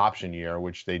fifth-year option year,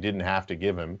 which they didn't have to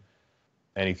give him,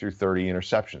 and he threw 30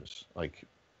 interceptions. Like,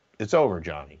 it's over,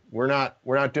 Johnny. We're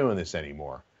not doing this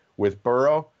anymore. With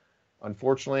Burrow,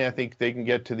 unfortunately, I think they can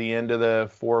get to the end of the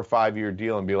 4 or 5 year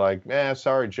deal and be like,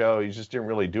 sorry, Joe, you just didn't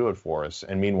really do it for us.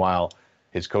 And meanwhile,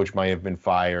 his coach might have been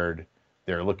fired.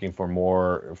 They're looking for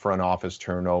more front office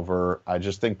turnover. I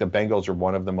just think the Bengals are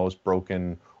one of the most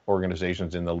broken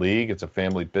organizations in the league. It's a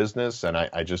family business, and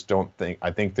I just don't think –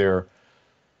 I think they're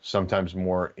sometimes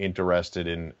more interested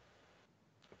in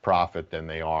profit than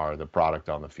they are the product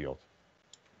on the field.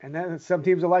 And then some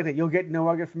teams are like that. You'll get no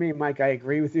argument from me, Mike. I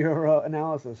agree with your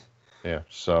analysis. Yeah,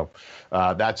 so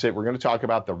that's it. We're going to talk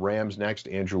about the Rams next.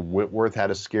 Andrew Whitworth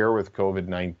had a scare with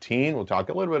COVID-19. We'll talk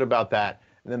a little bit about that,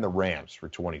 and then the Rams for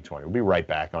 2020. We'll be right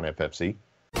back on FFC.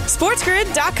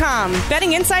 SportsGrid.com.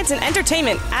 Betting insights and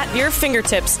entertainment at your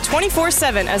fingertips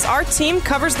 24/7 as our team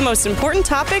covers the most important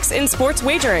topics in sports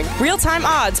wagering. Real-time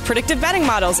odds, predictive betting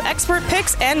models, expert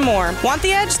picks, and more. Want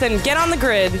the edge? Then get on the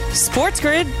grid.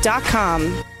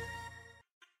 SportsGrid.com.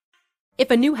 If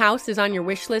a new house is on your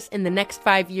wish list in the next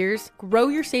 5 years, grow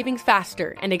your savings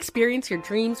faster and experience your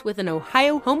dreams with an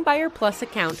Ohio Homebuyer Plus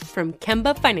account from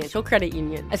Kemba Financial Credit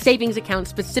Union. A savings account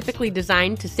specifically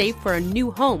designed to save for a new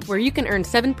home, where you can earn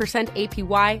 7%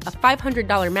 APY, a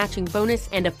 $500 matching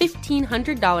bonus, and a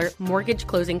 $1,500 mortgage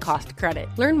closing cost credit.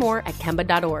 Learn more at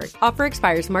Kemba.org. Offer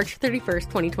expires March 31st,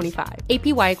 2025.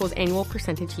 APY equals annual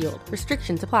percentage yield.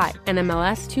 Restrictions apply.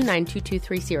 NMLS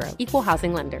 292230. Equal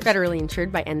housing lender. Federally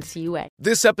insured by NCUA.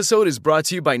 This episode is brought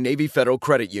to you by Navy Federal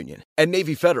Credit Union. At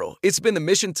Navy Federal, it's been the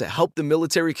mission to help the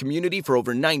military community for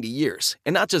over 90 years.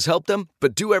 And not just help them,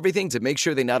 but do everything to make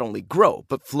sure they not only grow,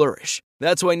 but flourish.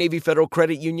 That's why Navy Federal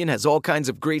Credit Union has all kinds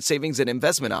of great savings and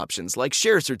investment options like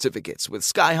share certificates with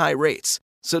sky-high rates.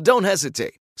 So don't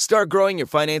hesitate. Start growing your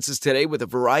finances today with a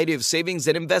variety of savings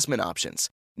and investment options.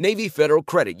 Navy Federal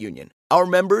Credit Union. Our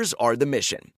members are the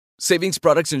mission. Savings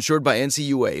products insured by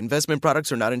NCUA. Investment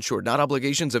products are not insured, not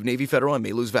obligations of Navy Federal and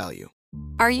may lose value.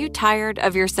 Are you tired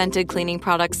of your scented cleaning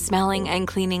products smelling and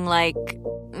cleaning like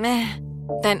meh?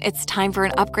 Then it's time for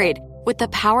an upgrade with the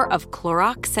power of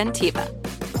Clorox Scentiva.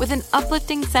 With an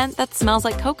uplifting scent that smells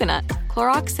like coconut,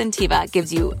 Clorox Scentiva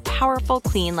gives you powerful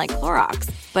clean like Clorox,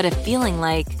 but a feeling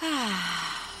like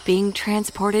being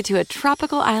transported to a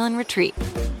tropical island retreat.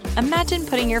 Imagine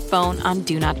putting your phone on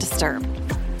Do Not Disturb,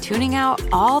 tuning out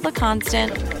all the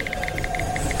constant,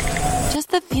 just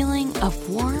the feeling of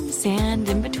warm sand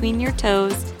in between your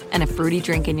toes and a fruity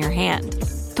drink in your hand.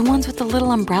 The ones with the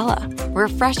little umbrella.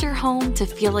 Refresh your home to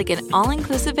feel like an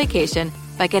all-inclusive vacation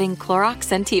by getting Clorox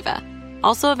Scentiva.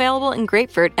 Also available in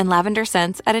grapefruit and lavender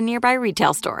scents at a nearby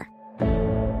retail store.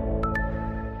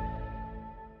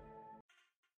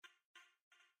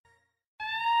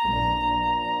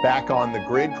 Back on the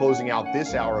grid, closing out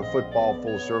this hour of Football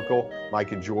Full Circle.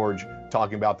 Mike and George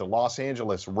talking about the Los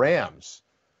Angeles Rams.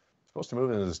 Supposed to move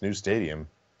into this new stadium.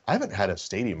 I haven't had a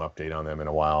stadium update on them in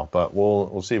a while, but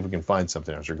we'll see if we can find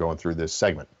something as we're going through this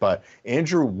segment. But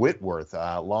Andrew Whitworth,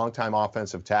 longtime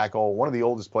offensive tackle, one of the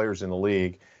oldest players in the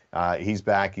league. He's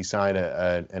back. He signed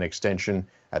an extension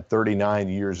at 39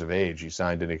 years of age. He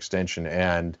signed an extension,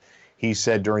 and he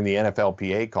said during the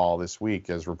NFLPA call this week,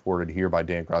 as reported here by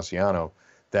Dan Graciano,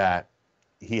 that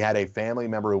he had a family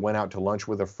member who went out to lunch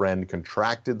with a friend,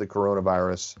 contracted the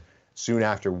coronavirus. Soon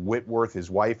after, Whitworth, his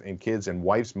wife and kids, and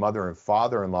wife's mother and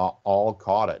father-in-law all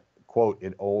caught it. Quote,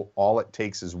 all it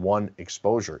takes is one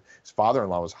exposure. His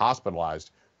father-in-law was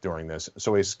hospitalized during this.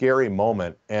 So a scary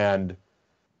moment. And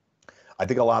I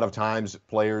think a lot of times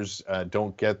players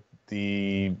don't get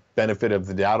the benefit of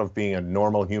the doubt of being a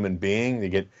normal human being. They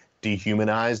get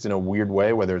dehumanized in a weird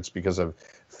way, whether it's because of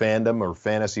fandom or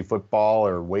fantasy football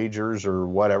or wagers or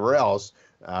whatever else.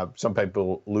 Some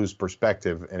people lose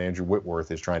perspective, and Andrew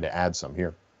Whitworth is trying to add some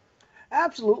here.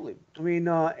 Absolutely. I mean,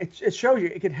 it shows you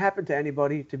it can happen to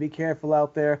anybody. To be careful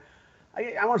out there.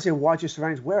 I want to say watch your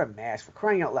surroundings. Wear a mask. For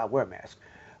crying out loud, wear a mask.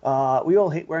 We all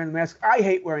hate wearing a mask. I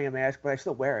hate wearing a mask, but I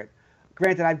still wear it.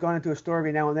 Granted, I've gone into a store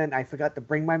every now and then. I forgot to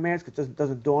bring my mask. It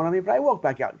doesn't dawn on me, but I walk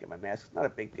back out and get my mask. It's not a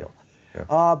big deal.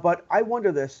 Yeah. But I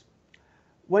wonder this.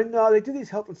 When they do these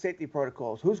health and safety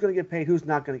protocols, who's going to get paid, who's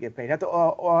not going to get paid? Have to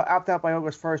opt out by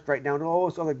August 1st right now, and all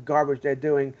this other garbage they're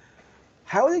doing.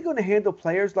 How are they going to handle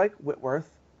players like Whitworth?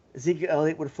 Ezekiel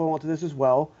Elliott would fall into this as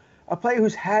well. A player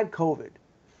who's had COVID.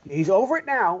 He's over it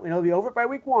now, and he'll be over it by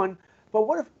week 1. But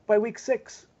what if by week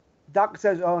 6, doctor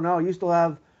says, oh, no, you still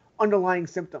have underlying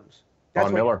symptoms? That's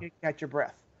Von Miller. You can't catch your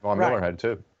breath. Von Miller had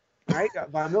too. Right?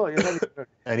 Von Miller.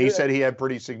 And he said he had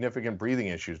pretty significant breathing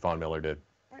issues, Von Miller did.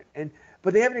 Right.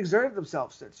 But they haven't exerted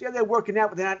themselves since. Yeah, they're working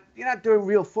out, but you're not doing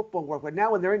real football work. But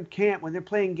now when they're in camp, when they're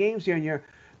playing games here, and you're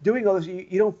doing all this,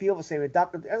 you don't feel the same. The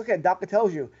doctor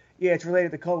tells you, yeah, it's related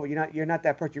to COVID. You're not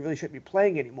that person. You really shouldn't be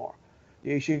playing anymore.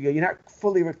 You're not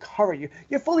fully recovered.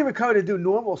 You're fully recovered to do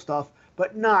normal stuff,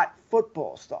 but not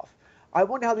football stuff. I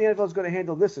wonder how the NFL is going to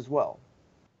handle this as well.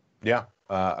 Yeah,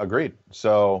 agreed.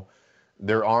 So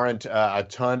there aren't a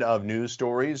ton of news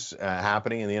stories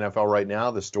happening in the NFL right now.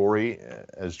 The story,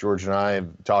 as George and I have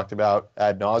talked about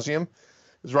ad nauseum,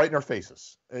 is right in our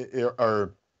faces.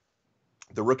 Are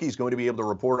the rookies going to be able to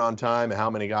report on time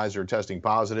how many guys are testing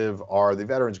positive? Are the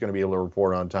veterans going to be able to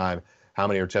report on time how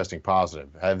many are testing positive?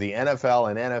 Have the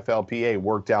NFL and NFLPA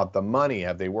worked out the money?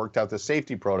 Have they worked out the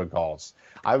safety protocols?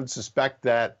 I would suspect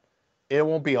that it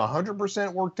won't be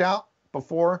 100% worked out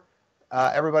before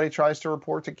everybody tries to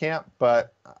report to camp,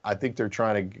 but I think they're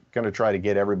going to try to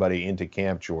get everybody into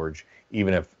camp, George,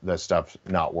 even if the stuff's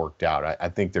not worked out. I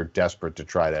think they're desperate to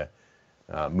try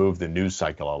to move the news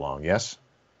cycle along. Yes?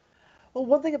 Well,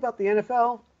 one thing about the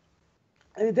NFL,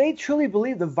 I mean, they truly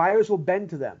believe the virus will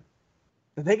bend to them.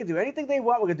 That they can do anything they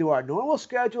want. We're going to do our normal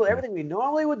schedule, everything we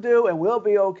normally would do, and we'll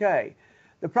be okay.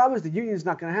 The problem is the union's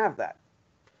not going to have that.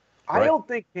 Right. I don't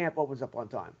think camp opens up on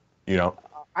time. You know?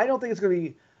 I don't think it's going to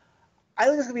be – I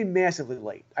think it's going to be massively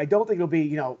late. I don't think it'll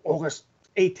be, August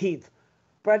 18th.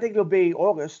 But I think it'll be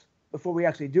August before we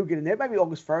actually do get in there. It might be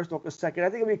August 1st, August 2nd. I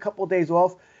think it'll be a couple of days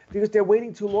off because they're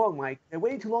waiting too long, Mike. They're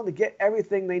waiting too long to get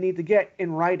everything they need to get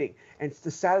in writing and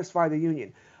to satisfy the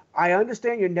union. I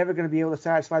understand you're never going to be able to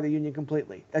satisfy the union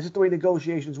completely. That's just the way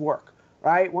negotiations work,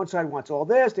 right? One side wants all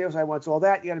this, the other side wants all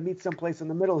that. You got to meet someplace in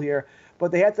the middle here.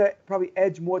 But they have to probably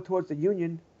edge more towards the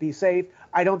union, be safe.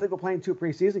 I don't think we're playing 2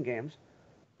 preseason games.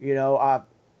 I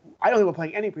don't think we're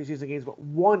playing any preseason games, but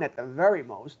 1 at the very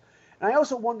most. And I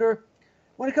also wonder,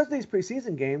 when it comes to these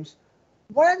preseason games,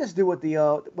 why not just do what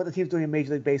the team's doing in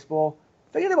Major League Baseball?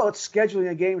 Forget about scheduling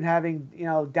a game and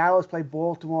having, Dallas play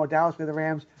Baltimore, Dallas play the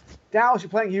Rams. Dallas, you're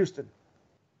playing Houston.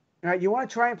 All right, you want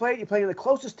to try and play it? You're playing the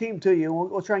closest team to you, and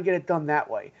we'll try and get it done that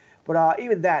way. But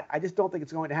even that, I just don't think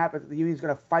it's going to happen. The union's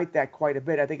going to fight that quite a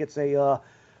bit. I think it's a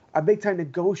big-time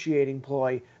negotiating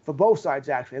ploy for both sides,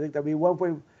 actually. I think there'll be one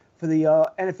way for the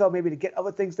NFL maybe to get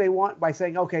other things they want by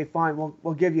saying, okay, fine,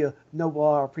 we'll give you no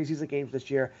preseason games this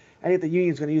year. I think the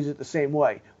union's going to use it the same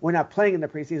way. We're not playing in the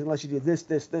preseason unless you do this,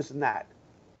 this, this, and that.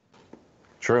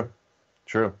 True.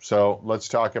 So let's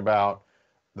talk about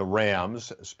the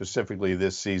Rams, specifically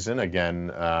this season.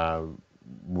 Again,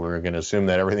 we're going to assume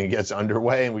that everything gets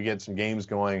underway and we get some games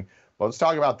going. But let's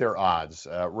talk about their odds.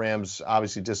 Rams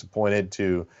obviously disappointed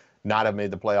to not have made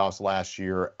the playoffs last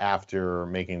year after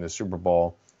making the Super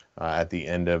Bowl at the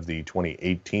end of the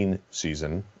 2018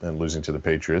 season and losing to the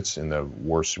Patriots in the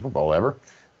worst Super Bowl ever.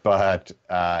 But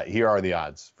here are the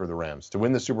odds for the Rams. To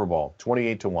win the Super Bowl,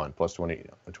 28-1, plus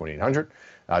 2,800.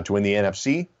 To win the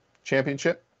NFC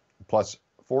Championship, plus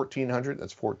 1,400.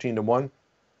 That's 14-1.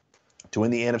 To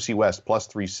win the NFC West, plus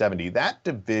 370. That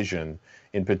division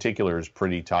in particular is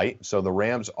pretty tight. So the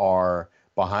Rams are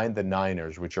behind the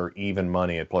Niners, which are even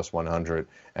money at plus 100,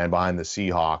 and behind the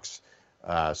Seahawks.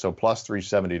 So plus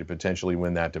 370 to potentially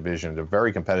win that division. It's a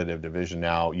very competitive division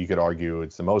now. You could argue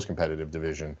it's the most competitive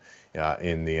division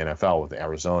in the NFL with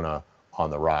Arizona on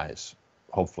the rise,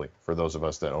 hopefully, for those of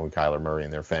us that own Kyler Murray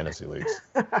in their fantasy leagues.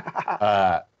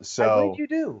 I believe you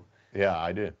do. Yeah,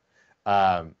 I do.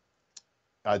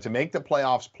 To make the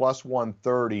playoffs, plus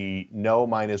 130, no,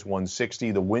 minus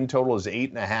 160. The win total is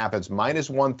 8.5. It's minus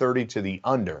 130 to the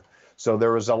under. So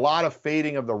there was a lot of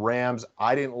fading of the Rams.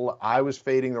 I was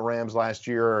fading the Rams last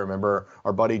year. I remember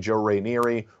our buddy Joe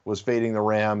Rainieri was fading the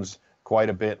Rams quite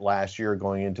a bit last year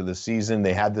going into the season.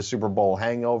 They had the Super Bowl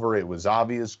hangover. It was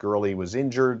obvious. Gurley was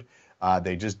injured.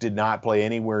 They just did not play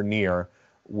anywhere near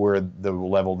where the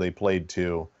level they played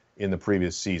to in the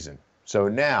previous season. So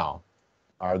now,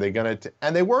 are they going to?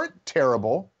 And they weren't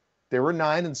terrible. They were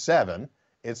 9-7.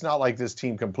 It's not like this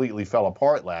team completely fell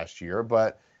apart last year,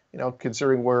 but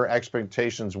considering where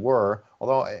expectations were,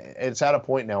 although it's at a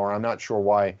point now where I'm not sure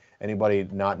why anybody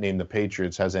not named the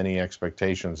Patriots has any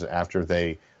expectations after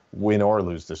they win or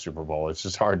lose the Super Bowl. It's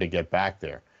just hard to get back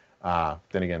there.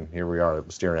 Then again, here we are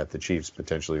staring at the Chiefs,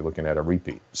 potentially looking at a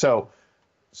repeat. So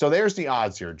there's the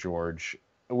odds here, George.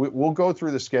 We'll go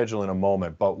through the schedule in a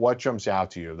moment, but what jumps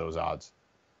out to you of those odds?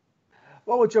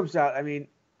 Well, what jumps out, I mean,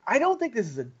 I don't think this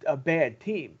is a bad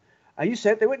team. You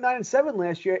said they went 9-7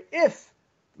 last year. If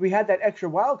we had that extra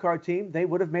wild card team, they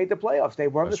would have made the playoffs. They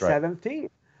were the 7th team,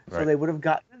 so they would have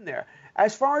gotten in there.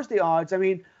 As far as the odds, I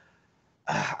mean,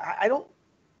 I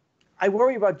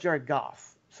worry about Jared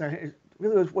Goff. So it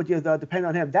really would depend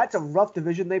on him. That's a rough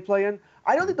division they play in.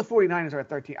 I don't think the 49ers are at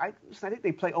 13. I think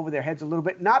they play over their heads a little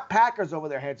bit. Not Packers over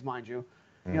their heads, mind you.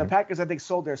 Mm-hmm. Packers, I think,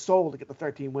 sold their soul to get the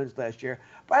 13 wins last year.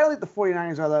 But I don't think the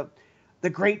 49ers are the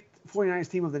great 49ers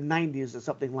team of the 90s or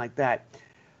something like that.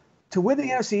 To win the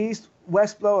NFC East,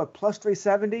 West blow at plus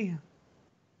 370.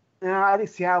 I think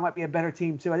Seattle might be a better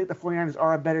team, too. I think the 49ers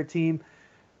are a better team.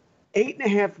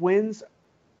 8.5 wins.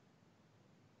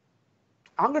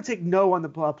 I'm going to take no on the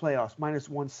playoffs, minus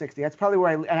 160. That's probably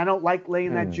where and I don't like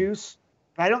laying that juice.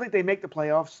 But I don't think they make the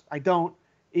playoffs. I don't,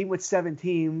 even with 7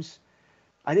 teams.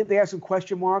 I think they have some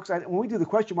question marks. When we do the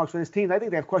question marks for this team, I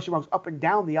think they have question marks up and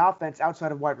down the offense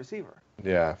outside of wide receiver.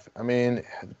 Yeah. I mean,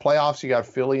 the playoffs, you got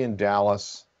Philly and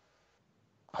Dallas.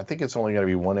 I think it's only going to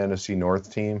be one NFC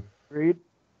North team. Agreed.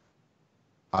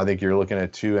 I think you're looking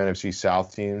at 2 NFC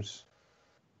South teams.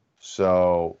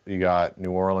 So you got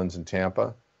New Orleans and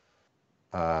Tampa.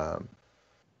 And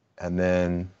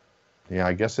then,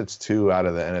 I guess it's 2 out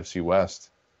of the NFC West.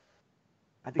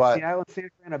 I think Seattle and San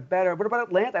Fran are better. What about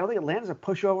Atlanta? I don't think Atlanta's a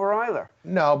pushover either.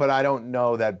 No, but I don't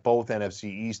know that both NFC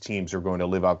East teams are going to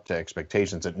live up to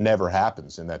expectations. It never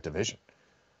happens in that division.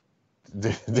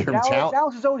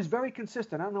 Dallas is always very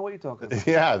consistent. I don't know what you're talking about.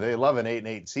 Yeah, they love an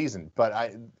 8-8 season.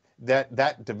 But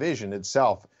that division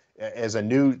itself, as a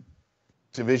new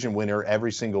division winner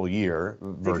every single year,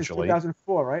 virtually.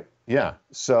 2004, right? Yeah.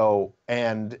 So,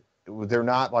 and they're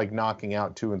not like knocking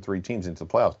out 2 and 3 teams into the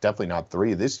playoffs. Definitely not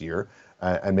 3 this year.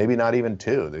 And maybe not even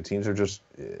 2. The teams are just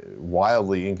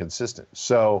wildly inconsistent.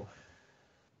 So,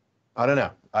 I don't know.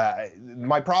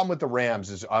 My problem with the Rams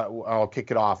is, I'll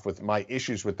kick it off with my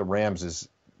issues with the Rams is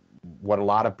what a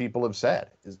lot of people have said.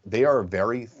 Is they are a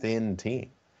very thin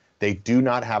team. They do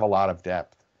not have a lot of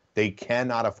depth. They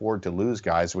cannot afford to lose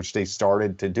guys, which they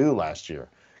started to do last year.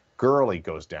 Gurley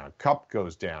goes down. Kupp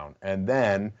goes down. And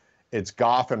then it's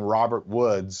Goff and Robert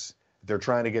Woods. They're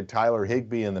trying to get Tyler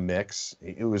Higbee in the mix.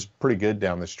 It was pretty good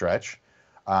down the stretch.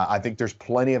 I think there's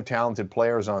plenty of talented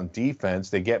players on defense.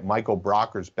 They get Michael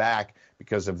Brockers back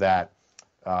because of that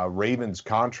Ravens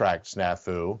contract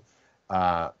snafu.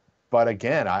 But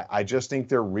again, I just think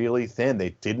they're really thin.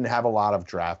 They didn't have a lot of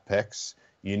draft picks.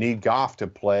 You need Goff to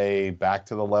play back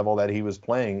to the level that he was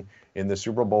playing in the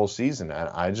Super Bowl season. And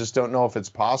I just don't know if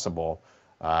it's possible.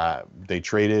 They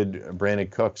traded Brandon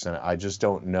Cooks, and I just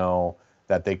don't know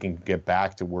that they can get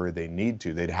back to where they need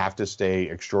to. They'd have to stay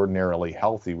extraordinarily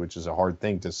healthy, which is a hard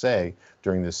thing to say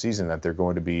during this season that they're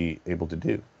going to be able to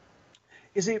do.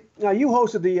 You see, now you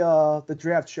hosted the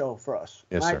draft show for us.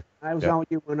 Yes, sir. I was on with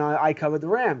you when I covered the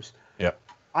Rams. Yep.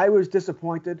 I was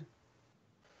disappointed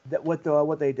that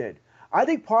what they did. I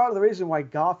think part of the reason why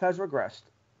Goff has regressed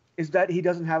is that he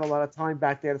doesn't have a lot of time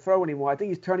back there to throw anymore. I think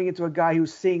he's turning into a guy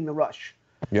who's seeing the rush.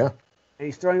 Yeah. And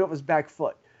he's throwing off his back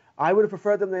foot. I would have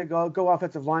preferred them to go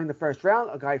offensive line in the first round.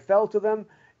 A guy fell to them,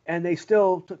 and they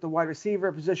still took the wide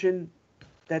receiver position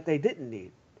that they didn't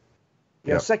need.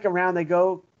 Second round, they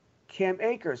go Cam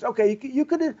Akers. Okay, you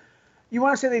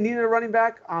want to say they needed a running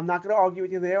back? I'm not going to argue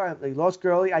with you there. They lost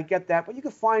Gurley. I get that. But you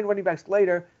could find running backs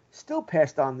later, still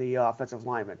passed on the offensive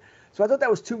lineman. So I thought that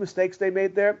was 2 mistakes they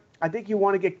made there. I think you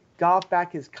want to get Goff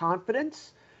back his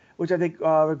confidence, which I think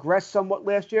regressed somewhat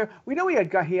last year. We know he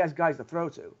has guys to throw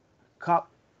to. Kupp,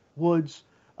 Woods,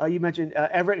 you mentioned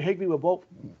Everett and Higbee were both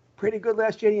pretty good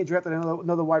last year. He drafted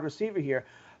another wide receiver here.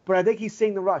 But I think he's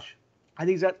seeing the rush. I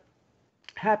think he's got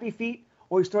happy feet,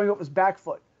 or he's throwing off his back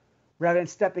foot rather than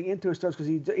stepping into his toes because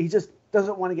he just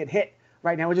doesn't want to get hit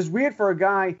right now, which is weird for a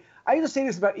guy. I used to say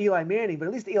this about Eli Manning, but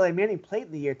at least Eli Manning played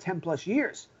in the year 10-plus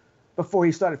years before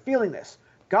he started feeling this.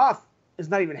 Goff is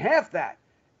not even half that,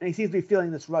 and he seems to be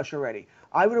feeling this rush already.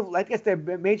 I guess the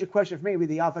major question for me would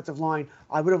be the offensive line.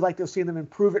 I would have liked to have seen them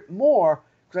improve it more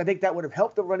because I think that would have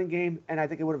helped the running game, and I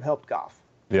think it would have helped Goff.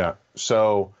 Yeah,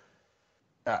 so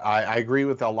I agree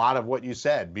with a lot of what you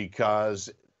said because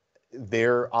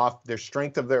the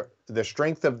strength of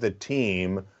the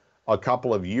team a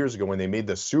couple of years ago when they made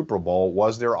the Super Bowl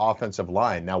was their offensive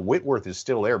line. Now, Whitworth is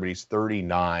still there, but he's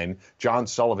 39. John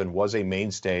Sullivan was a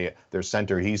mainstay, their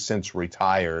center. He's since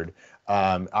retired.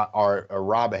 Rob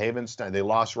Havenstein, they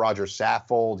lost Roger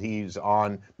Saffold. He's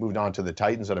moved on to the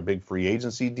Titans on a big free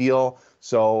agency deal.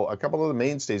 So a couple of the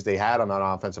mainstays they had on that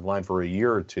offensive line for a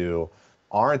year or two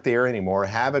aren't there anymore,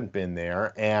 haven't been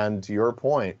there. And to your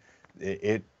point,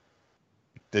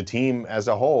 the team as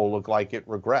a whole looked like it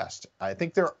regressed. I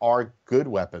think there are good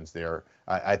weapons there.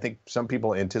 I think some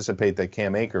people anticipate that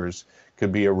Cam Akers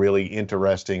could be a really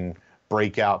interesting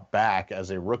breakout back as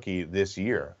a rookie this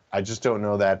year. I just don't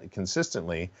know that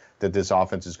consistently that this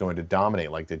offense is going to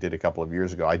dominate like they did a couple of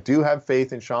years ago. I do have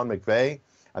faith in Sean McVay.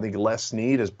 I think Les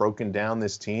Snead has broken down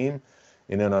this team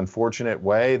in an unfortunate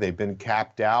way. They've been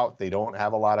capped out. They don't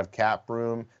have a lot of cap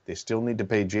room. They still need to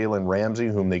pay Jalen Ramsey,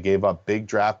 whom they gave up big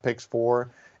draft picks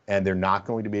for, and they're not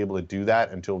going to be able to do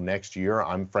that until next year.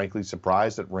 I'm frankly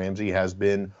surprised that Ramsey has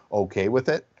been okay with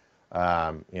it.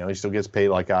 He still gets paid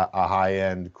like a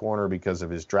high-end corner because of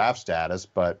his draft status,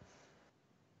 but,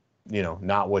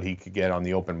 not what he could get on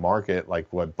the open market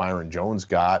like what Byron Jones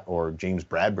got or James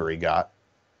Bradbury got.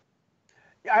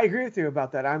 Yeah, I agree with you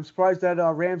about that. I'm surprised that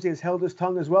Ramsey has held his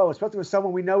tongue as well, especially with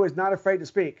someone we know is not afraid to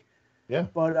speak. Yeah.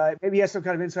 But maybe he has some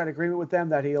kind of inside agreement with them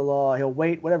that he'll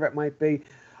wait, whatever it might be.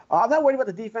 I'm not worried about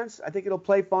the defense. I think it'll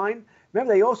play fine.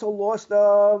 Remember, they also lost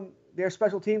their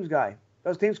special teams guy,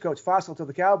 special teams coach Fossil, to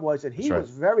the Cowboys, and he was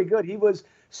very good. He was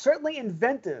certainly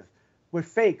inventive with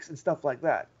fakes and stuff like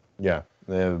that. Yeah,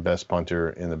 they have the best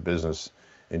punter in the business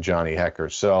and Johnny Hecker.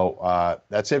 So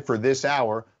that's it for this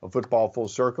hour of Football Full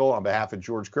Circle. On behalf of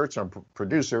George Kurtz, I'm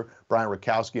producer Brian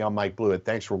Rakowski. I'm Mike Blewett.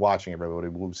 Thanks for watching, everybody.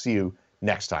 We'll see you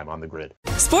next time on The Grid.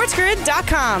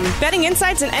 SportsGrid.com. Betting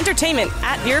insights and entertainment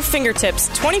at your fingertips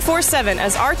 24/7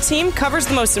 as our team covers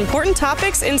the most important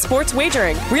topics in sports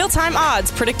wagering. Real-time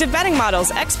odds, predictive betting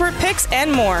models, expert picks,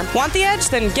 and more. Want the edge?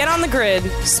 Then get on The Grid.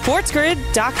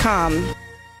 SportsGrid.com.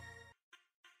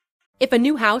 If a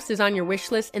new house is on your wish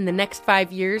list in the next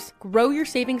 5 years, grow your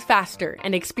savings faster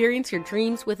and experience your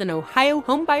dreams with an Ohio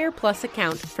Homebuyer Plus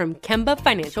account from Kemba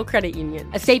Financial Credit Union.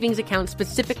 A savings account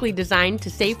specifically designed to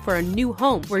save for a new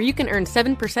home, where you can earn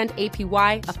 7%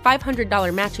 APY, a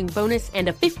 $500 matching bonus, and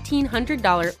a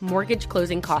 $1,500 mortgage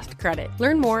closing cost credit.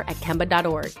 Learn more at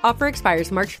Kemba.org. Offer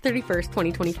expires March 31st,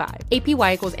 2025.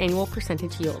 APY equals annual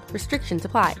percentage yield. Restrictions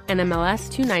apply. NMLS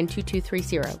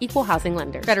 292230. Equal housing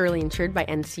lender. Federally insured by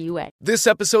NCUA. This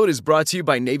episode is brought to you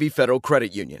by Navy Federal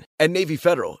Credit Union. At Navy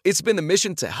Federal, it's been the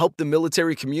mission to help the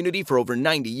military community for over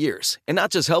 90 years. And not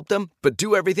just help them, but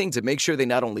do everything to make sure they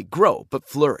not only grow, but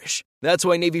flourish. That's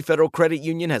why Navy Federal Credit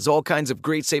Union has all kinds of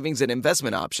great savings and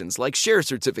investment options like share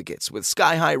certificates with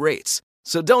sky-high rates.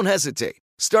 So don't hesitate.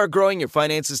 Start growing your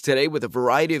finances today with a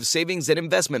variety of savings and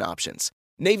investment options.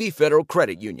 Navy Federal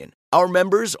Credit Union. Our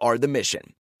members are the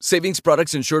mission. Savings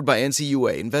products insured by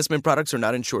NCUA. Investment products are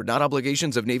not insured, not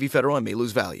obligations of Navy Federal and may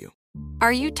lose value.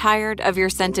 Are you tired of your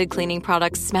scented cleaning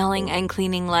products smelling and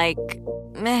cleaning like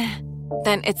meh?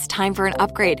 Then it's time for an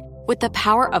upgrade with the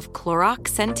power of Clorox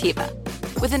Scentiva.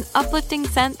 With an uplifting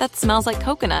scent that smells like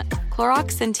coconut,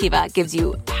 Clorox Scentiva gives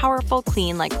you powerful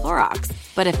clean like Clorox,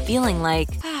 but a feeling like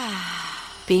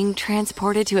being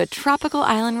transported to a tropical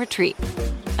island retreat.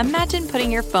 Imagine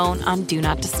putting your phone on Do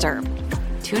Not Disturb,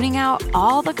 tuning out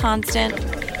all the constant,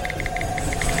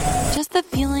 just the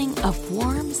feeling of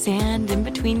warm sand in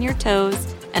between your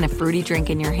toes and a fruity drink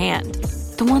in your hand.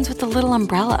 The ones with the little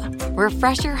umbrella.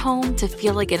 Refresh your home to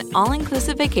feel like an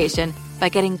all-inclusive vacation by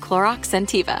getting Clorox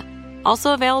Scentiva.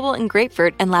 Also available in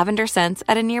grapefruit and lavender scents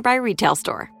at a nearby retail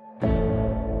store.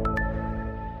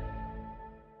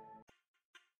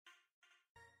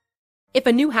 If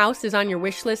a new house is on your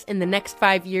wish list in the next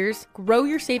 5 years, grow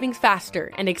your savings faster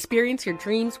and experience your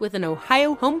dreams with an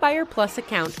Ohio Homebuyer Plus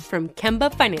account from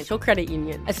Kemba Financial Credit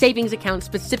Union. A savings account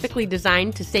specifically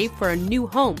designed to save for a new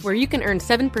home, where you can earn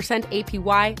 7%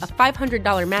 APY, a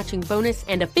 $500 matching bonus,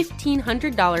 and a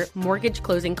 $1,500 mortgage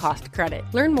closing cost credit.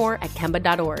 Learn more at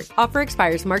Kemba.org. Offer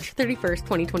expires March 31st,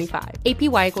 2025.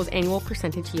 APY equals annual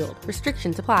percentage yield.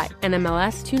 Restrictions apply.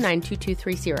 NMLS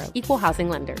 292230. Equal housing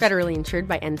lender. Federally insured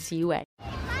by NCUA.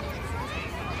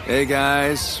 Hey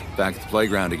guys, back at the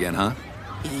playground again, huh?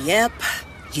 Yep.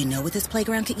 You know what this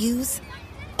playground could use?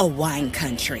 A wine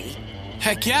country.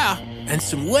 Heck yeah, and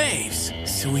some waves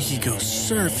so we could go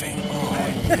surfing.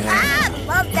 Oh, yeah.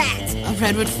 Love that. A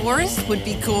redwood forest would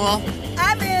be cool.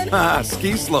 I'm in.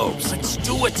 Ski slopes. Let's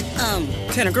do it.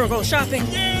 Can a girl go shopping?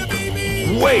 Yeah,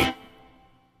 baby. Wait.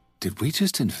 Did we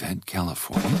just invent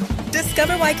California?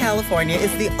 Discover why California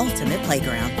is the ultimate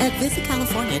playground at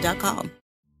visitcalifornia.com.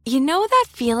 You know that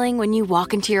feeling when you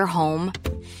walk into your home,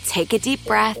 take a deep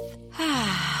breath,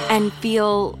 and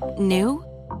feel new?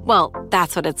 Well,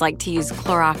 that's what it's like to use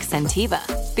Clorox Scentiva.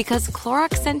 Because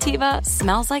Clorox Scentiva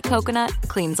smells like coconut,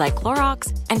 cleans like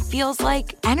Clorox, and feels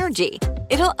like energy.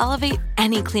 It'll elevate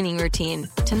any cleaning routine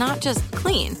to not just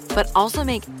clean, but also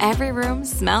make every room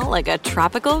smell like a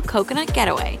tropical coconut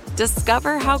getaway.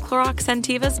 Discover how Clorox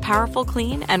Scentiva's powerful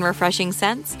clean and refreshing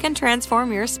scents can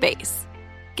transform your space.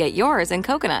 Get yours in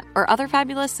coconut or other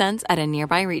fabulous scents at a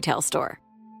nearby retail store.